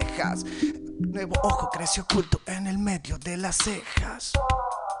hay quejas. Nuevo ojo crece oculto en el medio de las cejas.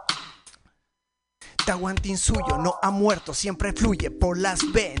 Tahuantín suyo no ha muerto, siempre fluye por las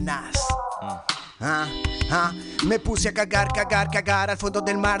venas. Me puse a cagar al fondo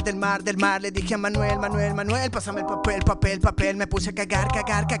del mar. Le dije a Manuel, pásame el papel. Me puse a cagar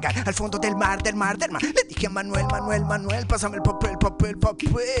al fondo del mar. Le dije a Manuel, pásame el papel.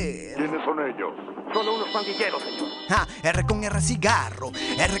 ¿Quiénes son ellos? Solo unos pandilleros, señor. R con R cigarro,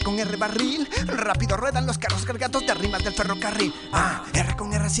 R con R barril. Rápido ruedan los carros cargados de rimas del ferrocarril. R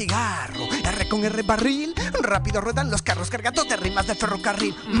con R cigarro, R con R barril. Rápido ruedan los carros cargados de rimas del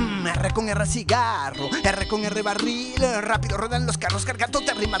ferrocarril. R con R cigarro, R con R barril. Rápido ruedan los carros cargados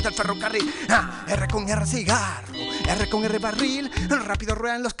de rimas del ferrocarril. R con R cigarro, R con R barril. Rápido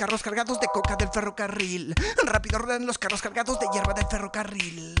ruedan los carros cargados de coca del ferrocarril. Rápido ruedan los carros cargados de hierba del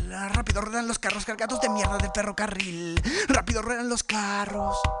ferrocarril. Rápido ruedan los carros cargados de mierda del ferrocarril. Rápido ruedan los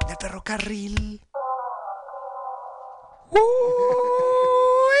carros del ferrocarril.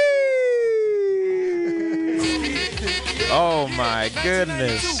 Oh my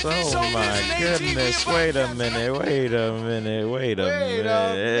goodness. Wait a minute.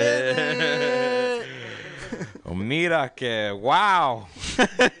 Mira que wow.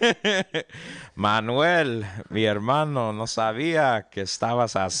 Manuel, mi hermano, no sabía que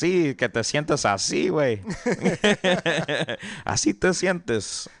estabas así, que te sientes así, güey. Así te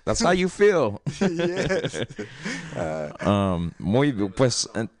sientes. That's how you feel. Yes. Muy pues,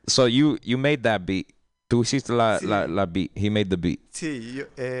 so you made that beat. Tú hiciste la beat. He made the beat. Sí,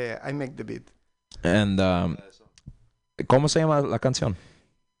 I make the beat. And ¿cómo se llama la canción?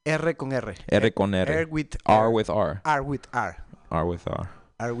 R con R. R con R. R with R with R. R with R. R with R.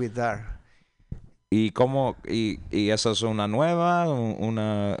 R with R. ¿Y cómo? ¿Y esa es una nueva?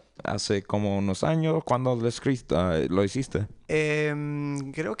 ¿Una hace como unos años? ¿Cuándo lo hiciste?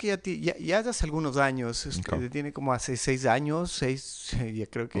 Creo que ya hace algunos años. Okay. Tiene como hace 6 años. Ya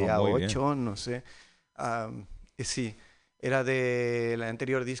creo que ya 8, no sé. Sí, era del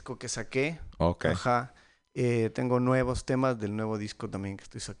anterior disco que saqué. Okay. Ajá. Tengo nuevos temas del nuevo disco también que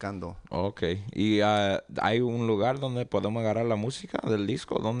estoy sacando. Okay. ¿Y hay un lugar donde podemos agarrar la música del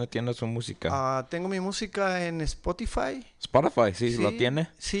disco? ¿Dónde tienes su música? Tengo mi música en Spotify. Spotify, sí, ¿lo tiene?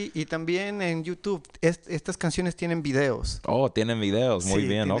 Sí, y también en YouTube. Estas canciones tienen videos. Oh, tienen videos. Muy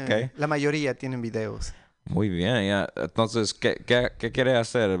bien, ok. La mayoría tienen videos. Muy bien, ya. Entonces, ¿qué quiere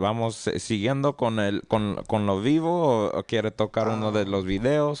hacer? ¿Vamos siguiendo con lo vivo o quiere tocar uno de los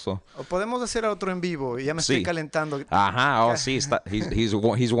videos? O podemos hacer otro en vivo. Ya me estoy calentando. Ajá, sí, está. He's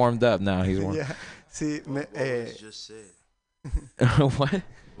warmed up now. He's warmed. Yeah. Sí, What?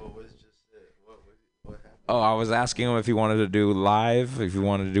 Oh, I was asking him if he wanted to do live, if he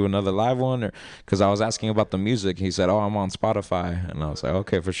wanted to do another live one, or because I was asking about the music. He said, "Oh, I'm on Spotify," and I was like,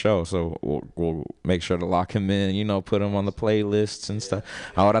 "Okay, for sure." So we'll make sure to lock him in, put him on the playlists and stuff.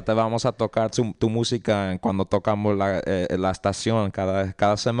 Ahora te vamos a tocar tu música cuando tocamos la estación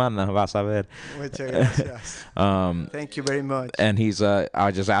cada semana. Vas a ver. Muchas gracias. Thank you very much. And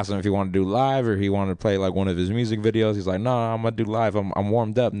I just asked him if he wanted to do live or he wanted to play like one of his music videos. He's like, "No, I'm gonna do live. I'm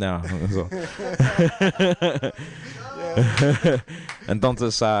warmed up now." So.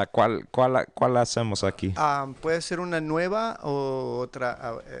 Entonces, ¿cuál hacemos aquí? Puede ser una nueva o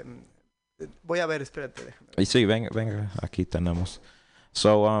otra. Voy a ver, espérate. Déjame. Sí, venga, aquí tenemos.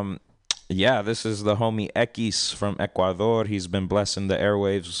 So, yeah, this is the homie X from Ecuador. He's been blessing the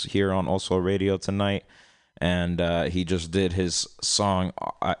airwaves here on OldSoulRadio tonight. And he just did his song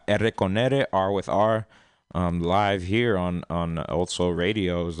R con R with R live here on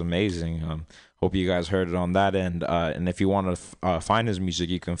OldSoulRadio. It was amazing. Hope you guys heard it on that end. And if you want to find his music,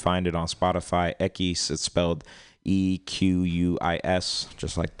 you can find it on Spotify. Equis, it's spelled EQUIS,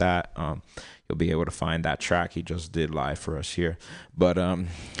 just like that. You'll be able to find that track he just did live for us here. But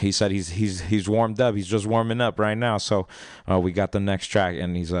he said he's warmed up. He's just warming up right now. So we got the next track,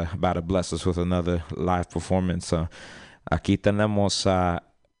 and he's about to bless us with another live performance. Aquí tenemos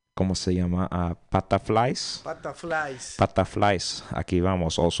 ¿cómo se llama? Pataflies. Pataflies. Aquí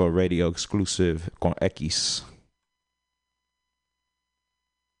vamos. Also radio exclusive con X.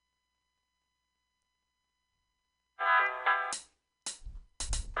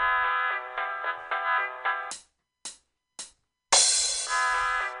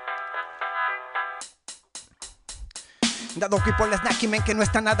 Dado que por la snacky men que no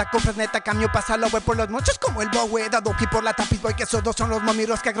está nada compras neta cambio pasa lo voy por los mochos como el bowe. Dado que por la tapiz boy que esos dos son los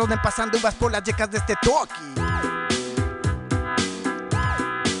mamiros que agroden pasando uvas por las yecas de este toki.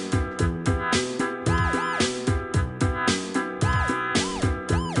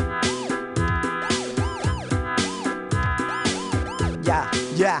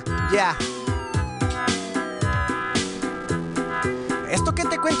 Ya. Esto que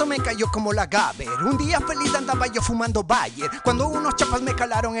te cuento me cayó como la Gaber. Un día feliz andaba yo fumando Bayer, cuando unos chapas me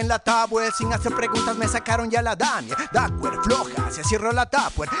calaron en la Tupperware. Sin hacer preguntas me sacaron ya la Daniel Duckwer, floja, se cierró la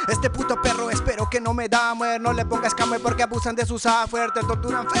Tupperware. Este puto perro espero que no me da muer. No le pongas camer porque abusan de su software. Te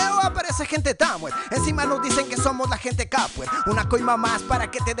torturan feo, aparece gente tamuer. Encima nos dicen que somos la gente capuer. Una coima más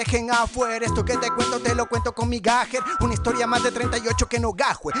para que te dejen afuera. Esto que te cuento te lo cuento con mi gajer. Una historia más de 38 que no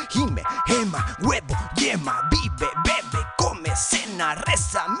gajue. Gime, gema, huevo, yema, vive, bebe, come, cena,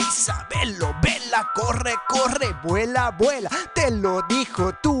 reza, misa, velo, vela, corre, corre, vuela, vuela. Te lo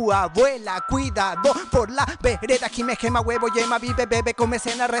dijo tu abuela. Cuidado por la vereda. Gime, gema, huevo, yema, vive, bebe, come,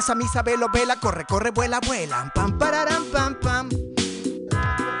 cena, reza, misa, velo, vela, corre, corre, vuela, vuela. Pam, pararam, pam, pam.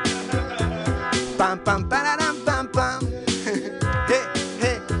 Pam, pam, pararam, pam, pam. Hey,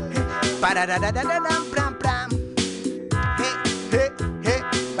 hey, hey. Parararararam, pam, pam. Hey, hey, hey.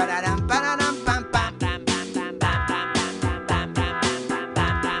 Pararam, pararam, pam, pam.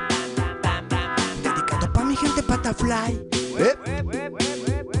 Dedicado pa' mi gente Patafly.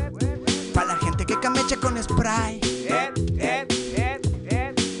 Pa' la gente que camecha con spray.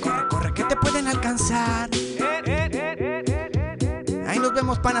 Corre, corre, que te pueden alcanzar. Ahí nos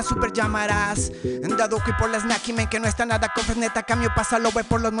vemos, pana, super llamarás. Dado que por la snacky men que no está nada cofres neta cambio pasa lo ve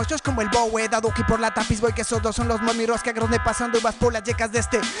por los mochos como el bowe. Dado que por la tapiz boy que esos dos son los mamiros que agrone pasando y vas por las yecas de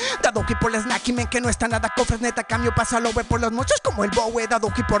este. Dado que por la snacky men que no está nada cofres neta cambio pasa lo ve por los mochos como el bowe.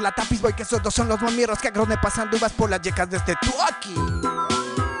 Dado que por la tapiz boy que esos dos son los mamiros que agrone pasando y vas por las yecas de este. Tú aquí.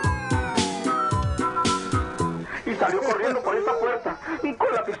 Y salió corriendo por esa puerta y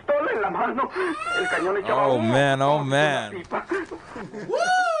con la pistola en la mano. El cañón echaba Oh humo. man, oh man.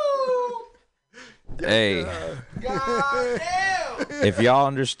 Hey, if y'all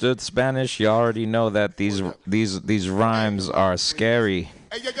understood Spanish, you already know that these rhymes are scary,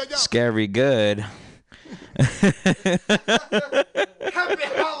 scary good. Happy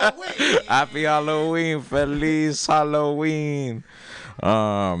Halloween! Happy Halloween, feliz Halloween.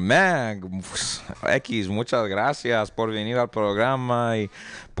 Man, X, muchas gracias por venir al programa y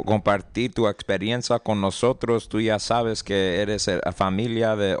por compartir tu experiencia con nosotros. Tú ya sabes que eres la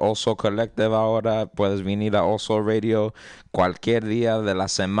familia de OldSoul Collective ahora. Puedes venir a OldSoulRadio cualquier día de la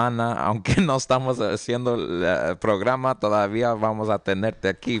semana. Aunque no estamos haciendo el programa, todavía vamos a tenerte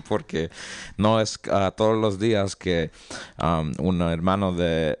aquí porque no es todos los días que un hermano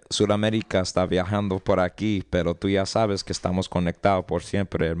de Sudamérica está viajando por aquí, pero tú ya sabes que estamos conectados por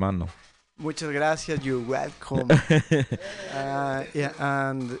siempre, hermano. Muchas gracias, you're welcome. Yeah,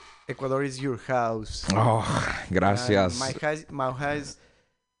 and Ecuador is your house. Oh, gracias. My house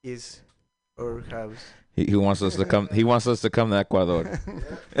is our house. He wants us to come. He wants us to come to Ecuador.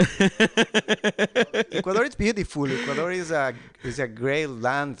 Ecuador is beautiful. Ecuador is a great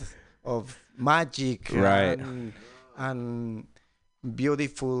land of magic, right? And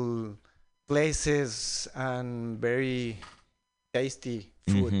beautiful places and very tasty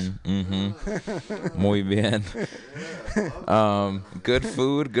food. Muy bien. Good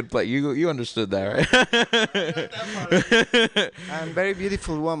food, good play. You understood that, right? And very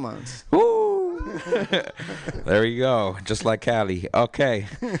beautiful women. There you go, just like Cali. Okay.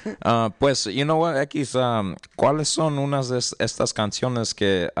 Pues, you know what, X, ¿cuáles son unas de estas canciones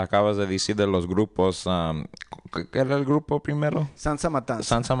que acabas de decir de los grupos? ¿Qué era el grupo primero? Sansa Matanza.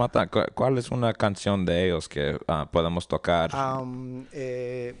 Sansa Matanza. ¿Cuál es una canción de ellos que podemos tocar?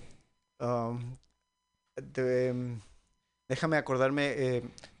 Déjame acordarme.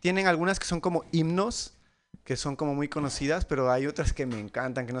 Tienen algunas que son como himnos que son como muy conocidas, pero hay otras que me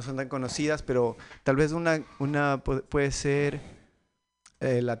encantan, que no son tan conocidas, pero tal vez una puede ser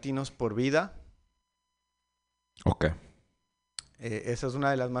Latinos por Vida. Ok. Esa es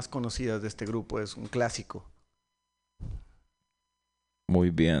una de las más conocidas de este grupo, es un clásico. Muy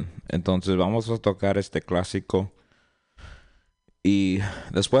bien. Entonces vamos a tocar este clásico. Y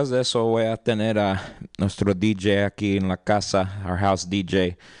después de eso voy a tener a nuestro DJ aquí en la casa, our house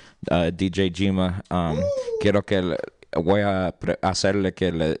DJ, DJ Jima. Quiero que voy a hacerle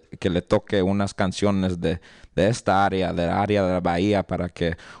que le toque unas canciones de esta área, del área de la bahía, para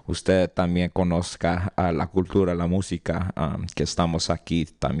que usted también conozca la cultura, la música que estamos aquí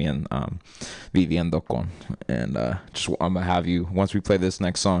también viviendo con. And I'm gonna have you, once we play this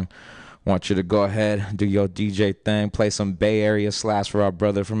next song, I want you to go ahead, do your DJ thing, play some Bay Area slash for our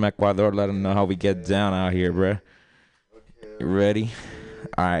brother from Ecuador. Let him know how we get down out here, bro. You ready?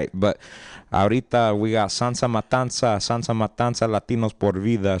 All right, but ahorita we got Sansa Matanza, Latinos por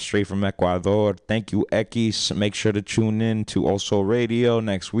Vida, straight from Ecuador. Thank you, X. Make sure to tune in to OldSoulRadio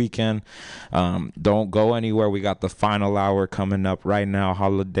next weekend. Don't go anywhere. We got the final hour coming up right now,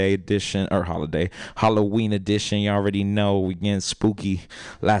 Halloween edition. You already know we getting spooky.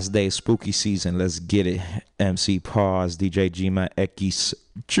 Last day, spooky season. Let's get it. MC Pause, DJ Jima, X.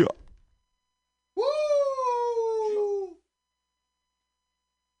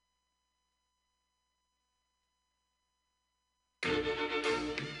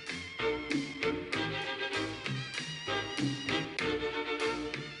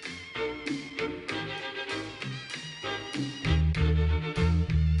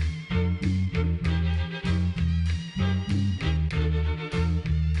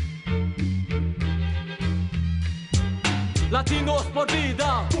 Latinos por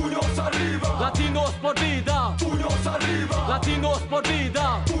vida, puños arriba. Latinos por vida, puños arriba. Latinos por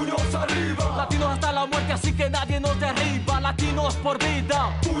vida, puños arriba. Latinos hasta la muerte, así que nadie nos derriba. Latinos por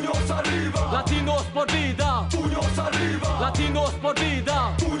vida, puños arriba. Latinos por vida, puños arriba. Latinos por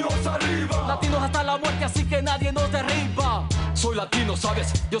vida, puños arriba. Latinos hasta la muerte, así que nadie nos derriba. Soy latino,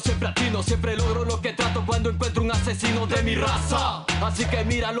 ¿sabes? Yo siempre atino, siempre logro lo que trato cuando encuentro un asesino de mi raza. Así que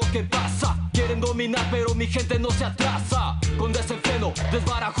mira lo que pasa. Quieren dominar, pero mi gente no se atrasa. Con desenfreno,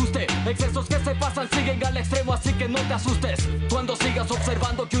 desbarajuste, excesos que se pasan siguen al extremo, así que no te asustes. Cuando sigas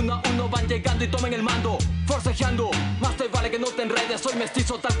observando que uno a uno van llegando y tomen el mando, forcejeando, más te vale que no te enredes. Soy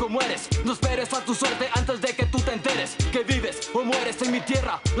mestizo tal como eres. No esperes a tu suerte antes de que tú te enteres que vives o mueres en mi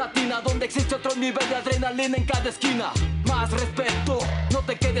tierra latina, donde existe otro nivel de adrenalina en cada esquina. Más respeto, no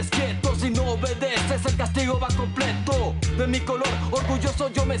te quedes quieto. Si no obedeces, el castigo va completo. De mi color, orgulloso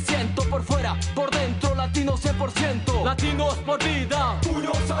yo me siento. Por fuera, por dentro, latino 100%. Latinos por vida,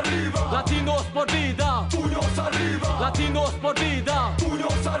 puños arriba. Latinos por vida, puños arriba. Latinos por vida,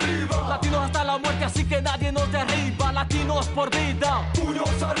 puños arriba. Latinos hasta la muerte, así que nadie nos derriba. Latinos por vida,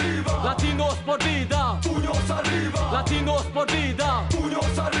 puños arriba. Latinos por vida, puños arriba. Latinos por vida,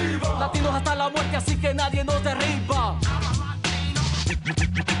 puños arriba. Latinos hasta la muerte, así que nadie nos derriba.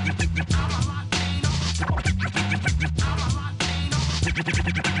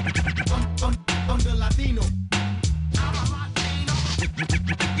 I'm the Latino.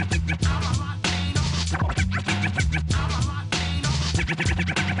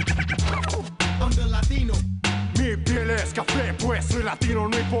 I'm the Latino. Mi piel es café, pues soy latino,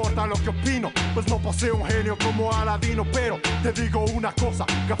 no importa lo que opino. Pues no poseo un genio como Aladino, pero te digo una cosa,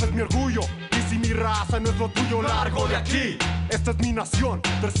 café es mi orgullo. Y si mi raza no es lo tuyo, largo de aquí. Esta es mi nación,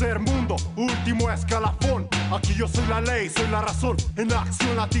 tercer mundo, último escalafón. Aquí yo soy la ley, soy la razón. En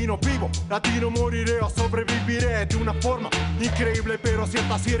acción latino vivo, latino moriré o sobreviviré de una forma increíble, pero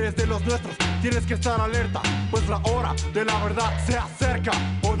cierta. Si eres de los nuestros, tienes que estar alerta, pues la hora de la verdad se acerca.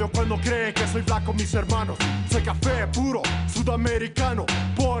 Odio cuando creen que soy blanco mis hermanos. Soy café puro, sudamericano,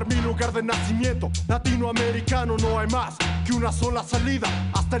 por mi lugar de nacimiento. Latinoamericano, no hay más que una sola salida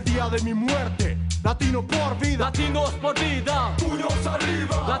hasta el día de mi muerte. Latino por vida, latinos por vida, puños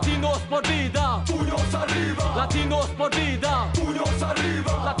arriba. Latinos por vida, puños arriba. Latinos por vida, puños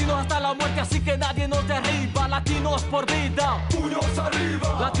arriba. Latinos hasta la muerte, así que nadie nos derriba. Latinos por vida, puños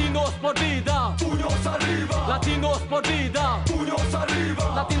arriba. Latinos por vida, puños arriba. Latinos por vida, puños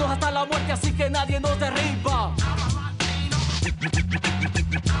arriba. Latinos hasta la muerte, así que nadie nos derriba.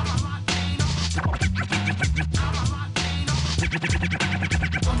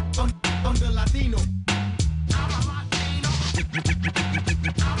 I'm the Latino.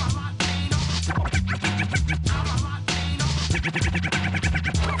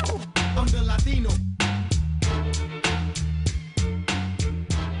 I'm the Latino.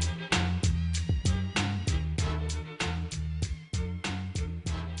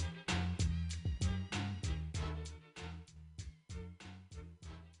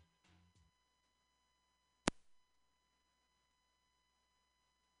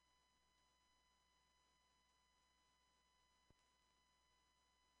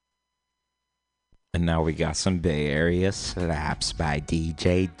 And now we got some Bay Area slaps by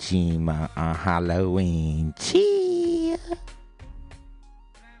DJ Jima on Halloween. Cheer.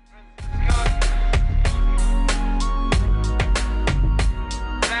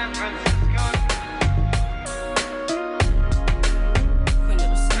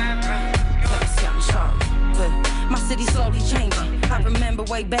 My city slowly changing. I remember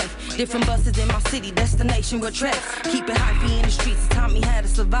way back, different buses in my city, destination with tracks. Keep it hypey in the streets, taught me how to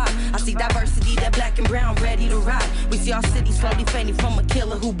survive. I see diversity, that black and brown ready to ride. We see our city slowly fading from a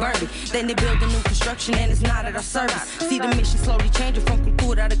killer who burned it. Then they build a new construction and it's not at our service. See the mission slowly changing from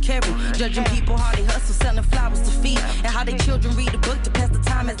cultura to carry. Judging people how they hustle, selling flowers to feed, and how they children read a book to pass the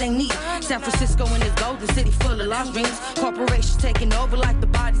time as they need. San Francisco in this golden city full of lost dreams. Corporations taking over like the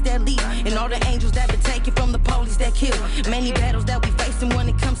bodies that leave, and all the angels that been taken from the police that kill. Many battles that we facing when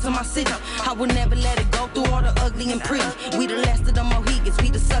it comes to my city. I will never let it go through all the ugly and pretty. We the last of the Mohegans, we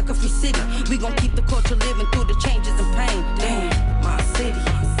the sucker-free city. We gon' keep the culture living through the changes and pain. Damn, my city.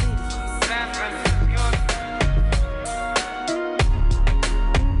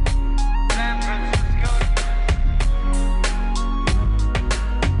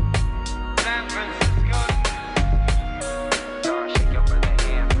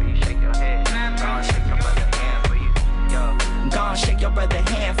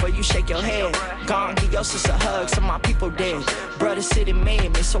 Shake your head, gone give your sister a hug, so my people dead. Brother city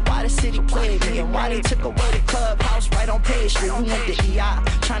made me, so why the city played me? And why they took away the clubhouse right on Page Street? We went to EI,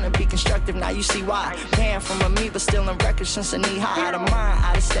 trying to be constructive, now you see why. Banned from Amoeba, stealing records since a knee high. Out of mind,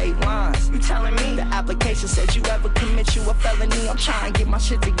 out of state lines. You telling me the application said you ever commit you a felony? I'm trying to get my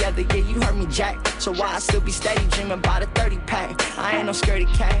shit together, yeah, you heard me, Jack. So why I still be steady dreaming about a 30 pack? I ain't no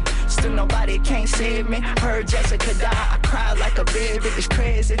scaredy cat, still nobody can't save me. Heard Jessica die, I cried like a baby, it's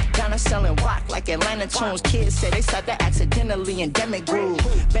crazy. Down there selling rock like Atlanta tunes. Kids say they started accidentally endemic groove.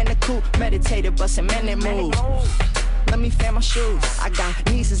 Bandicoot, meditated, bustin' minute moves. Let me fan my shoes. I got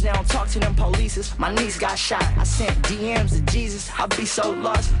nieces, they don't talk to them polices. My niece got shot, I sent DMs to Jesus. I be so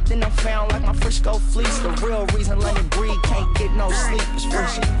lost, then I'm found like my Frisco fleece. The real reason London breed can't get no sleep is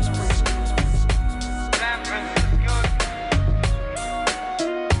free.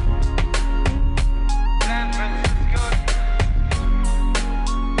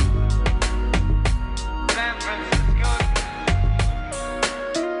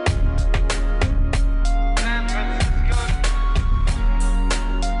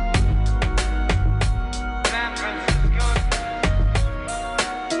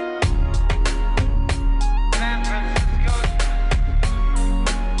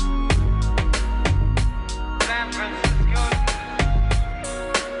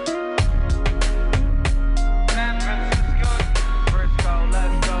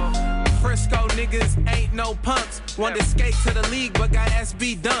 Want to skate to the league, but got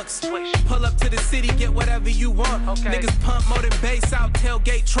SB dunks. Pull up to the city, get whatever you want. Niggas pump more than bass out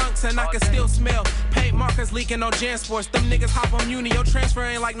tailgate trunks, and I can still smell paint markers leaking on JanSports. Them niggas hop on Muni, your transfer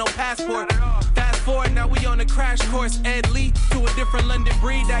ain't like no passport. Fast forward, now we on the crash course. Ed Lee to a different London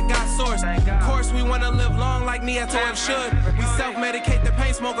breed that got sourced. Of course, we wanna live long like Nieto F should. We self-medicate the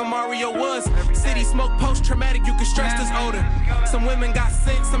pain smoking Mario Woods. City smoke post-traumatic, you can stress this odor. Some women got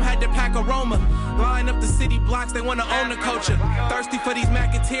sick, some had to pack aroma. Line up the city blocks, they wanna own the culture. Thirsty for these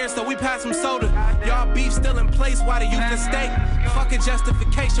Macateers, so we pass some soda. Y'all beef still in place, why the youth mistake? Fuck a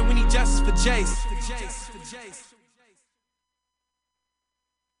justification, we need justice for Jace.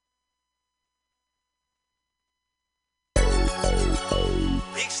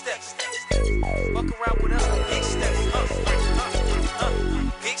 Big steps, fuck around with us. Big steps,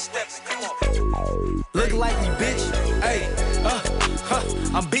 big steps, come on. Look like me, bitch. Hey,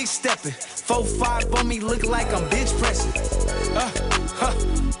 I'm big stepping. 4-5 on me, look like I'm bench pressing.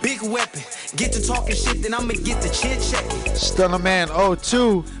 Big weapon. Get to talking shit, then I'ma get the chin checking. Stunner Man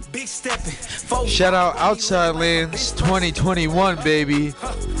 02. Big stepping. Shout out Outside Lands 2021, baby.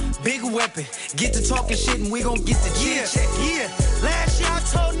 Big weapon. Get to talking shit, and we gon' get the chin checking. Yeah. Last year I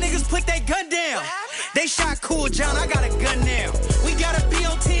told niggas put that gun down. They shot Cool John, I got a gun now. We gotta be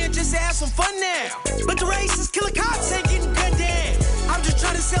on 10 just to have some fun now. But the racist killer cops ain't getting gunned down. I'm just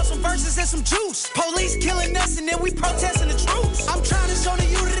trying to sell some verses and some juice. Police killing us and then we protesting the truth. I'm trying to show the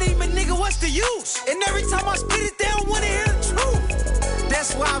unity, but nigga, what's the use? And every time I spit it, they don't wanna hear the truth.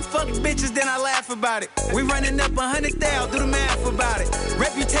 That's why I fuck bitches, then I laugh about it. We running up 100,000, do the math about it.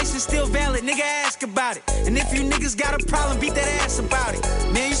 Reputation still valid, nigga, ask about it. And if you niggas got a problem, beat that ass about it.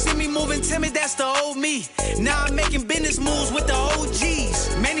 Man, you see me moving timid, that's the old me. Now I'm making business moves with the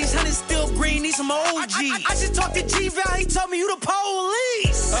OGs. Man, these hundreds still green, need some OGs. I just talked to G-Val, he told me you the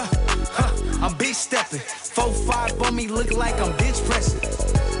police. I'm big stepping. 4-5 on me, look like I'm bench pressing.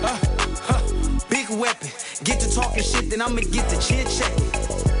 Big weapon. Get to talking shit, then I'ma get to chit checking.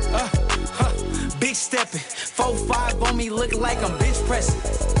 Big stepping. 4-5 on me, looking like I'm bench pressing.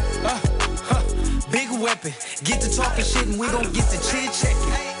 Big weapon. Get to talking shit, and we gon' get to chit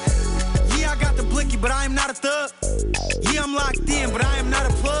checking. Yeah, I got the blicky, but I am not a thug. Yeah, I'm locked in, but I am not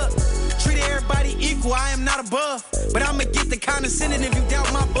a plug. Treat everybody equal, I am not above. But I'ma get the condescending if you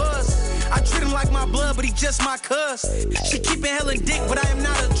doubt my buzz. I treat him like my blood, but he just my cuz. She keepin' hella dick, but I am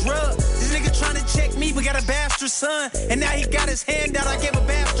not a drug. This nigga tryna check me, but got a bastard son. And now he got his hand out, I gave a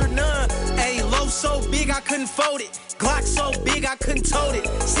bastard none. Ayy, low so big I couldn't fold it. Glock so big I couldn't tote it.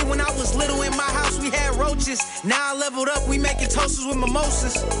 See, when I was little in my house, we had roaches. Now I leveled up, we making toasters with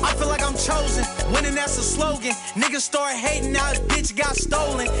mimosas. I feel like I'm chosen, winning that's a slogan. Niggas start hating, now his bitch got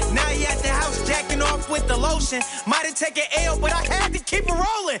stolen. Now he at the house jacking off with the lotion. Might have taken L, but I had to keep it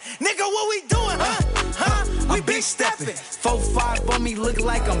rolling. Nigga, what we doing, huh? We big stepping. 4-5 on me, look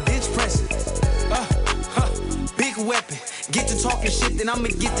like I'm bench pressing. Big weapon. Get to talking shit, then I'ma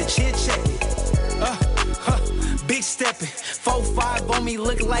get to chit checking. Big stepping. 4-5 on me,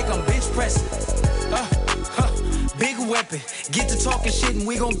 look like I'm bench pressing. Big weapon. Get to talking shit, and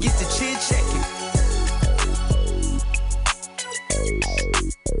we gon' get to chit checking.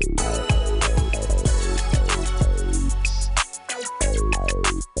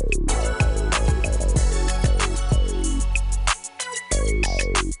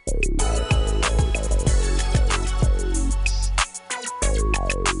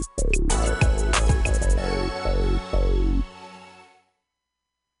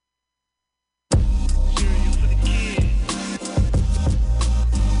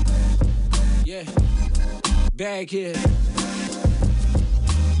 Bag here.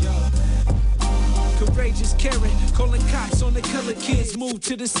 Yo. Courageous Karen, calling cops on the color kids. Move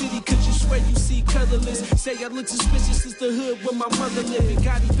to the city, cause you swear you see colorless. Say I look suspicious, it's the hood where my mother living.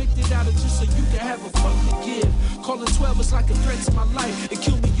 Got evicted out of just so you can have a fuck to give. Calling 12 is like a threat to my life. It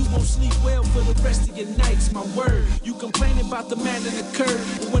kill me, you won't sleep well for the rest of your nights. My word, you complaining about the man in the curb,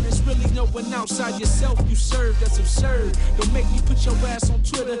 but when it's really no one outside yourself you serve, that's absurd. Don't make me put your ass on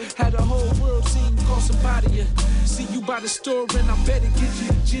Twitter. Had the whole world seeing you call somebody ya. See you by the store and I better get you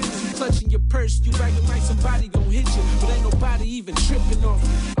the jitters. You clutching your purse, you acting like somebody gon' hit you, but ain't nobody even tripping off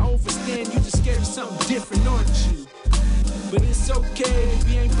you. I understand you just scared of something different, aren't you? But it's okay,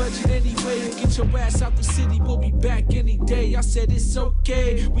 we ain't budget anyway. Get your ass out the city, we'll be back any day. I said it's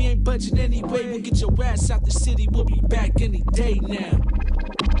okay, we ain't budget anyway. We'll get your ass out the city, we'll be back any day now.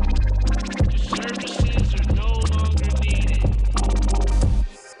 Services are no longer needed.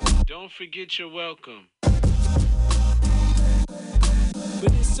 Don't forget you're welcome.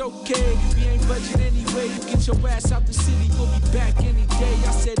 But it's okay, we ain't budget anyway. You get your ass out the city, we'll be back any day.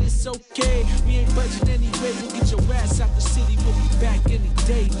 I said it's okay, we ain't budget anyway. We'll get your ass out the city, we'll be back any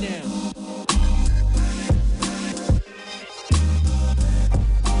day now.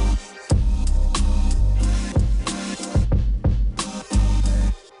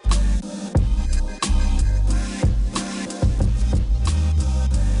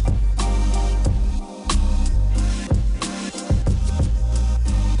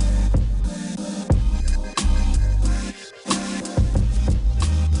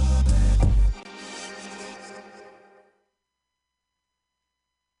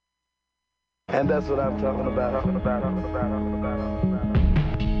 And that's what I'm talking about. How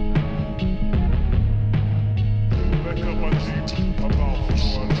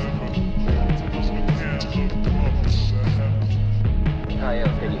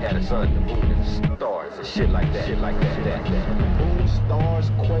else can you have the sun, the moon, and the stars and shit like that? Moon, stars,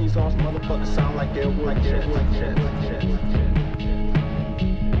 quasars, motherfuckers sound like they're wood.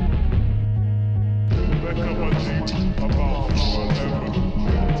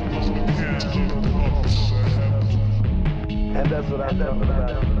 And that's what I'm talking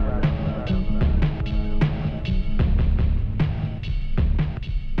about.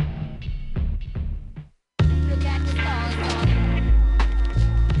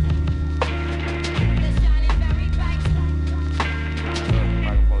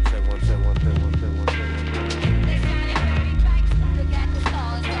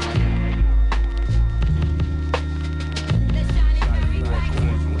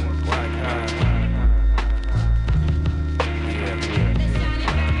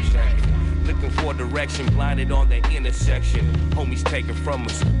 blinded on the intersection. Homies taken from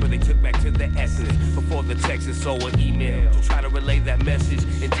us, but they took back to the essence. Before the text or an email to try to relay that message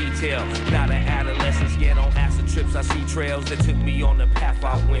in detail. Not an adolescence yet on acid trips. I see trails that took me on the path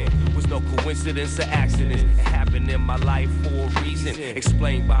I went. Was no coincidence or accident. It happened in my life for a reason.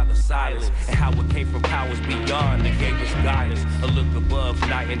 Explained by the silence and how it came from powers beyond that gave us guidance. A look above,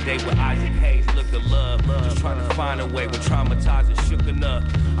 night and day with Isaac Hayes. Look of love, just trying to find a way when traumatized and shook enough.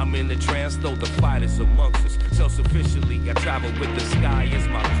 I'm in the trance, though the fight is amongst us. Self-sufficiently, I travel with the sky as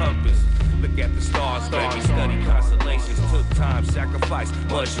my compass. Look at the stars, baby, study constellations. Took time, sacrifice,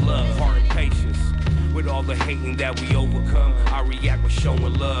 much love, heart and patience. With all the hating that we overcome, I react with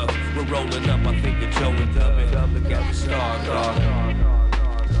showing love. We're rolling up, I think of Joe and Dub. Look at the stars, dog.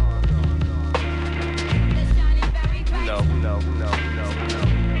 No.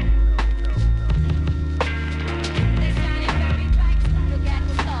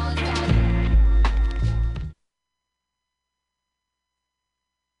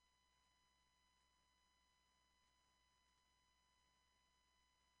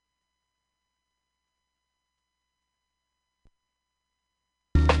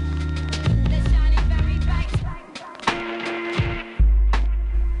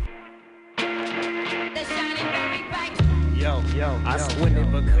 I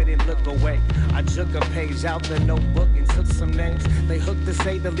squinted but couldn't look away. I took a page out the notebook and took some names. They hooked to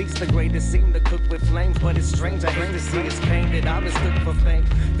say the least, the greatest seem to cook with flames. But it's strange, I hate to see his pain that I mistook for fame.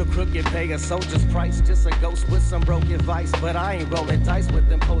 The crooked pay a soldier's price, just a ghost with some broken vice. But I ain't rolling dice with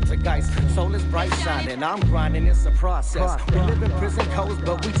them poltergeists. Soul is bright shining, I'm grinding, it's a process. We live in prison codes,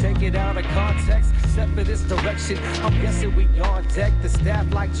 but we take it out of context. Step for this direction, I'm guessing we on deck. The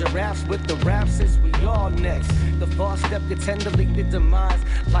staff like giraffes with the raps, since we all next. The false step could tend to lead to demise.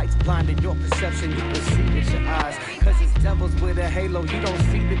 Lights blinded your perception, you perceive with your eyes. Cause it's devils with a halo, you don't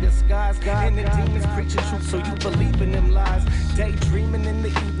see the disguise. And the demons preaching truth, so you believe in them lies. Daydreaming in the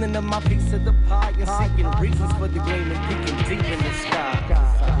evening of my piece of the pie. And seeking reasons for the gleam and peeking deep in the sky.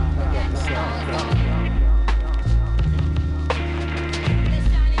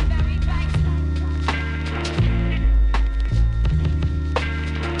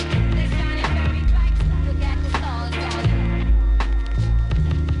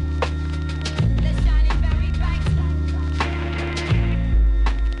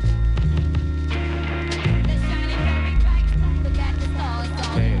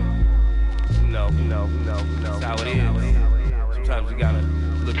 That's how it is. Sometimes you gotta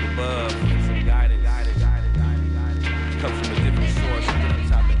look above, some guidance. Comes from a different source, a different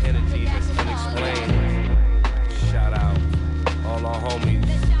type of energy that's unexplained. Shout out all our homies.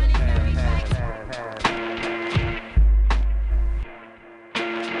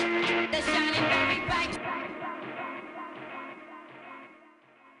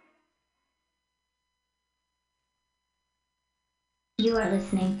 You are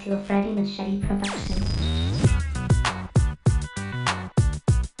listening to a Freddie Machete production.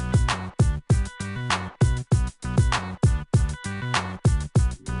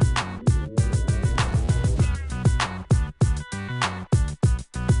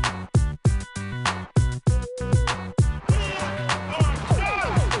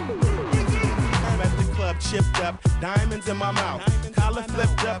 Chipped up, diamonds in my mouth, collar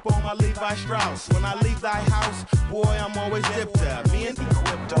flipped up on my Levi Strauss. When I leave thy house, boy, I'm always zipped up. Me and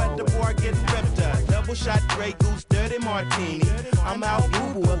equipped up, at the bar getting ripped up. Double shot, Grey Goose, dirty martini. I'm out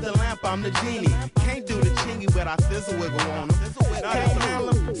boo of the lamp, I'm the genie. Can't do the chingy, but I fizzle wiggle on them. Can't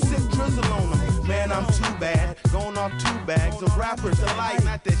handle them, sick drizzle on them. Man, I'm too bad, going off 2 bags of rappers alike.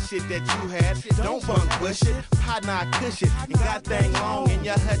 Not that shit that you had, don't bunk push it. Partner, I cush it. You got thing long in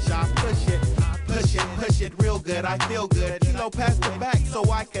your hutch, I push it. Push it real good, I feel good. Kilo past the back so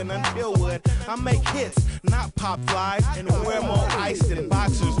I can unpeel wood. I make hits, not pop flies, and wear more ice than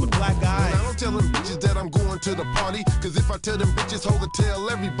boxers with black eyes. I don't tell them bitches that I'm going to the party, cause if I tell them bitches, hold it, tell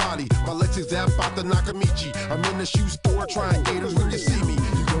everybody. My Lexus zap out the Nakamichi. I'm in the shoe store trying gators when you see me.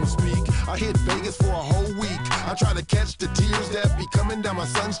 You gon' speak, I hit Vegas for a whole week. I try to catch the tears that be coming down my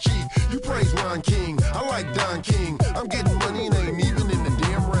son's cheek. You praise Ron King, I like Don King. I'm getting money and ain't even in the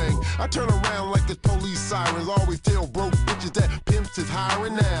damn ring. I turn around like it's police sirens. Always tell broke bitches that pimps is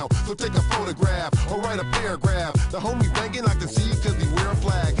hiring now. So take a photograph or write a paragraph. The homie banging, I can see cause he wear a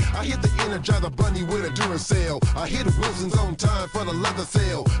flag. I hit the Energizer Bunny with a Duracell. I hit Wilson's on time for the leather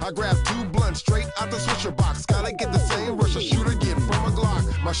sale. I grab 2 blunts straight out the Swisher box. Gotta get the same rush a shooter get from a Glock.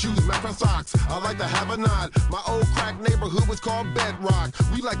 My shoes match my socks. I like to have a nod. My old crack neighborhood was called Bedrock.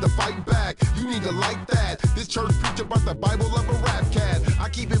 We like to fight back. You need to like that. This church preacher brought the Bible of a rap cat. I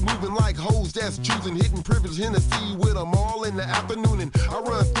keep it moving like hoes that's choosing, hitting privilege Hennessy with them all in the afternoon. And I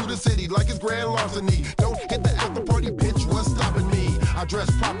run through the city like it's grand larceny. Don't hit the after party, bitch. What's stopping me? I dress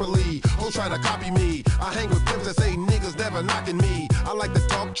properly. Hoes try to copy me. I hang with pimps that say niggas never knocking me. I like to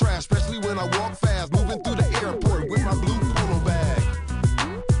talk trash, especially when I walk fast, moving through the airport with my blue polo bag.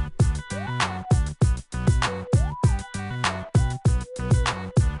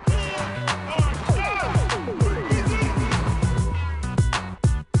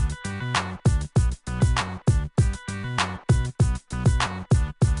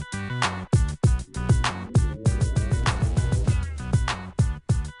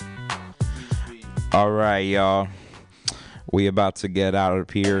 All right, y'all. We about to get out of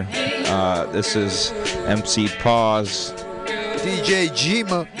here. This is MC Pause, DJ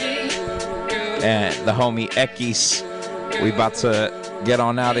Jima, and the homie X. We about to get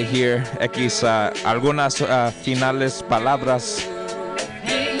on out of here. X, algunas finales palabras.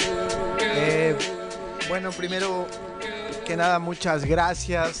 Bueno, primero que nada, muchas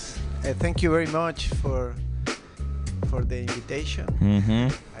gracias. Thank you very much for the invitation.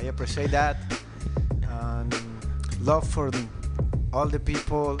 I appreciate that. Love for all the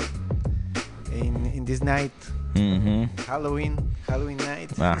people in this night, Halloween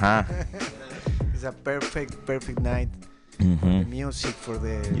night. It's a perfect night for the music, for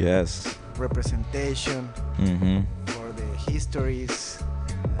the representation, for the histories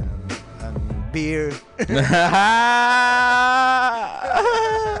and beer.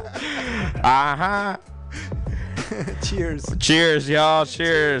 Cheers, y'all.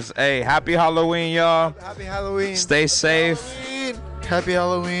 Cheers. Hey, happy Halloween, y'all. Happy Halloween. Stay safe. Happy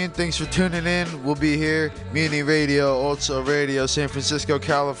Halloween. Thanks for tuning in. We'll be here. MutinyRadio, OldSoulRadio, San Francisco,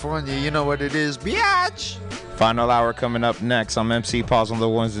 California. You know what it is. Biatch. Final hour coming up next. I'm MC Pause on the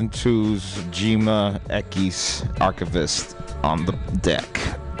ones and twos. Jima X, archivist on the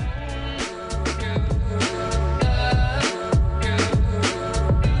deck.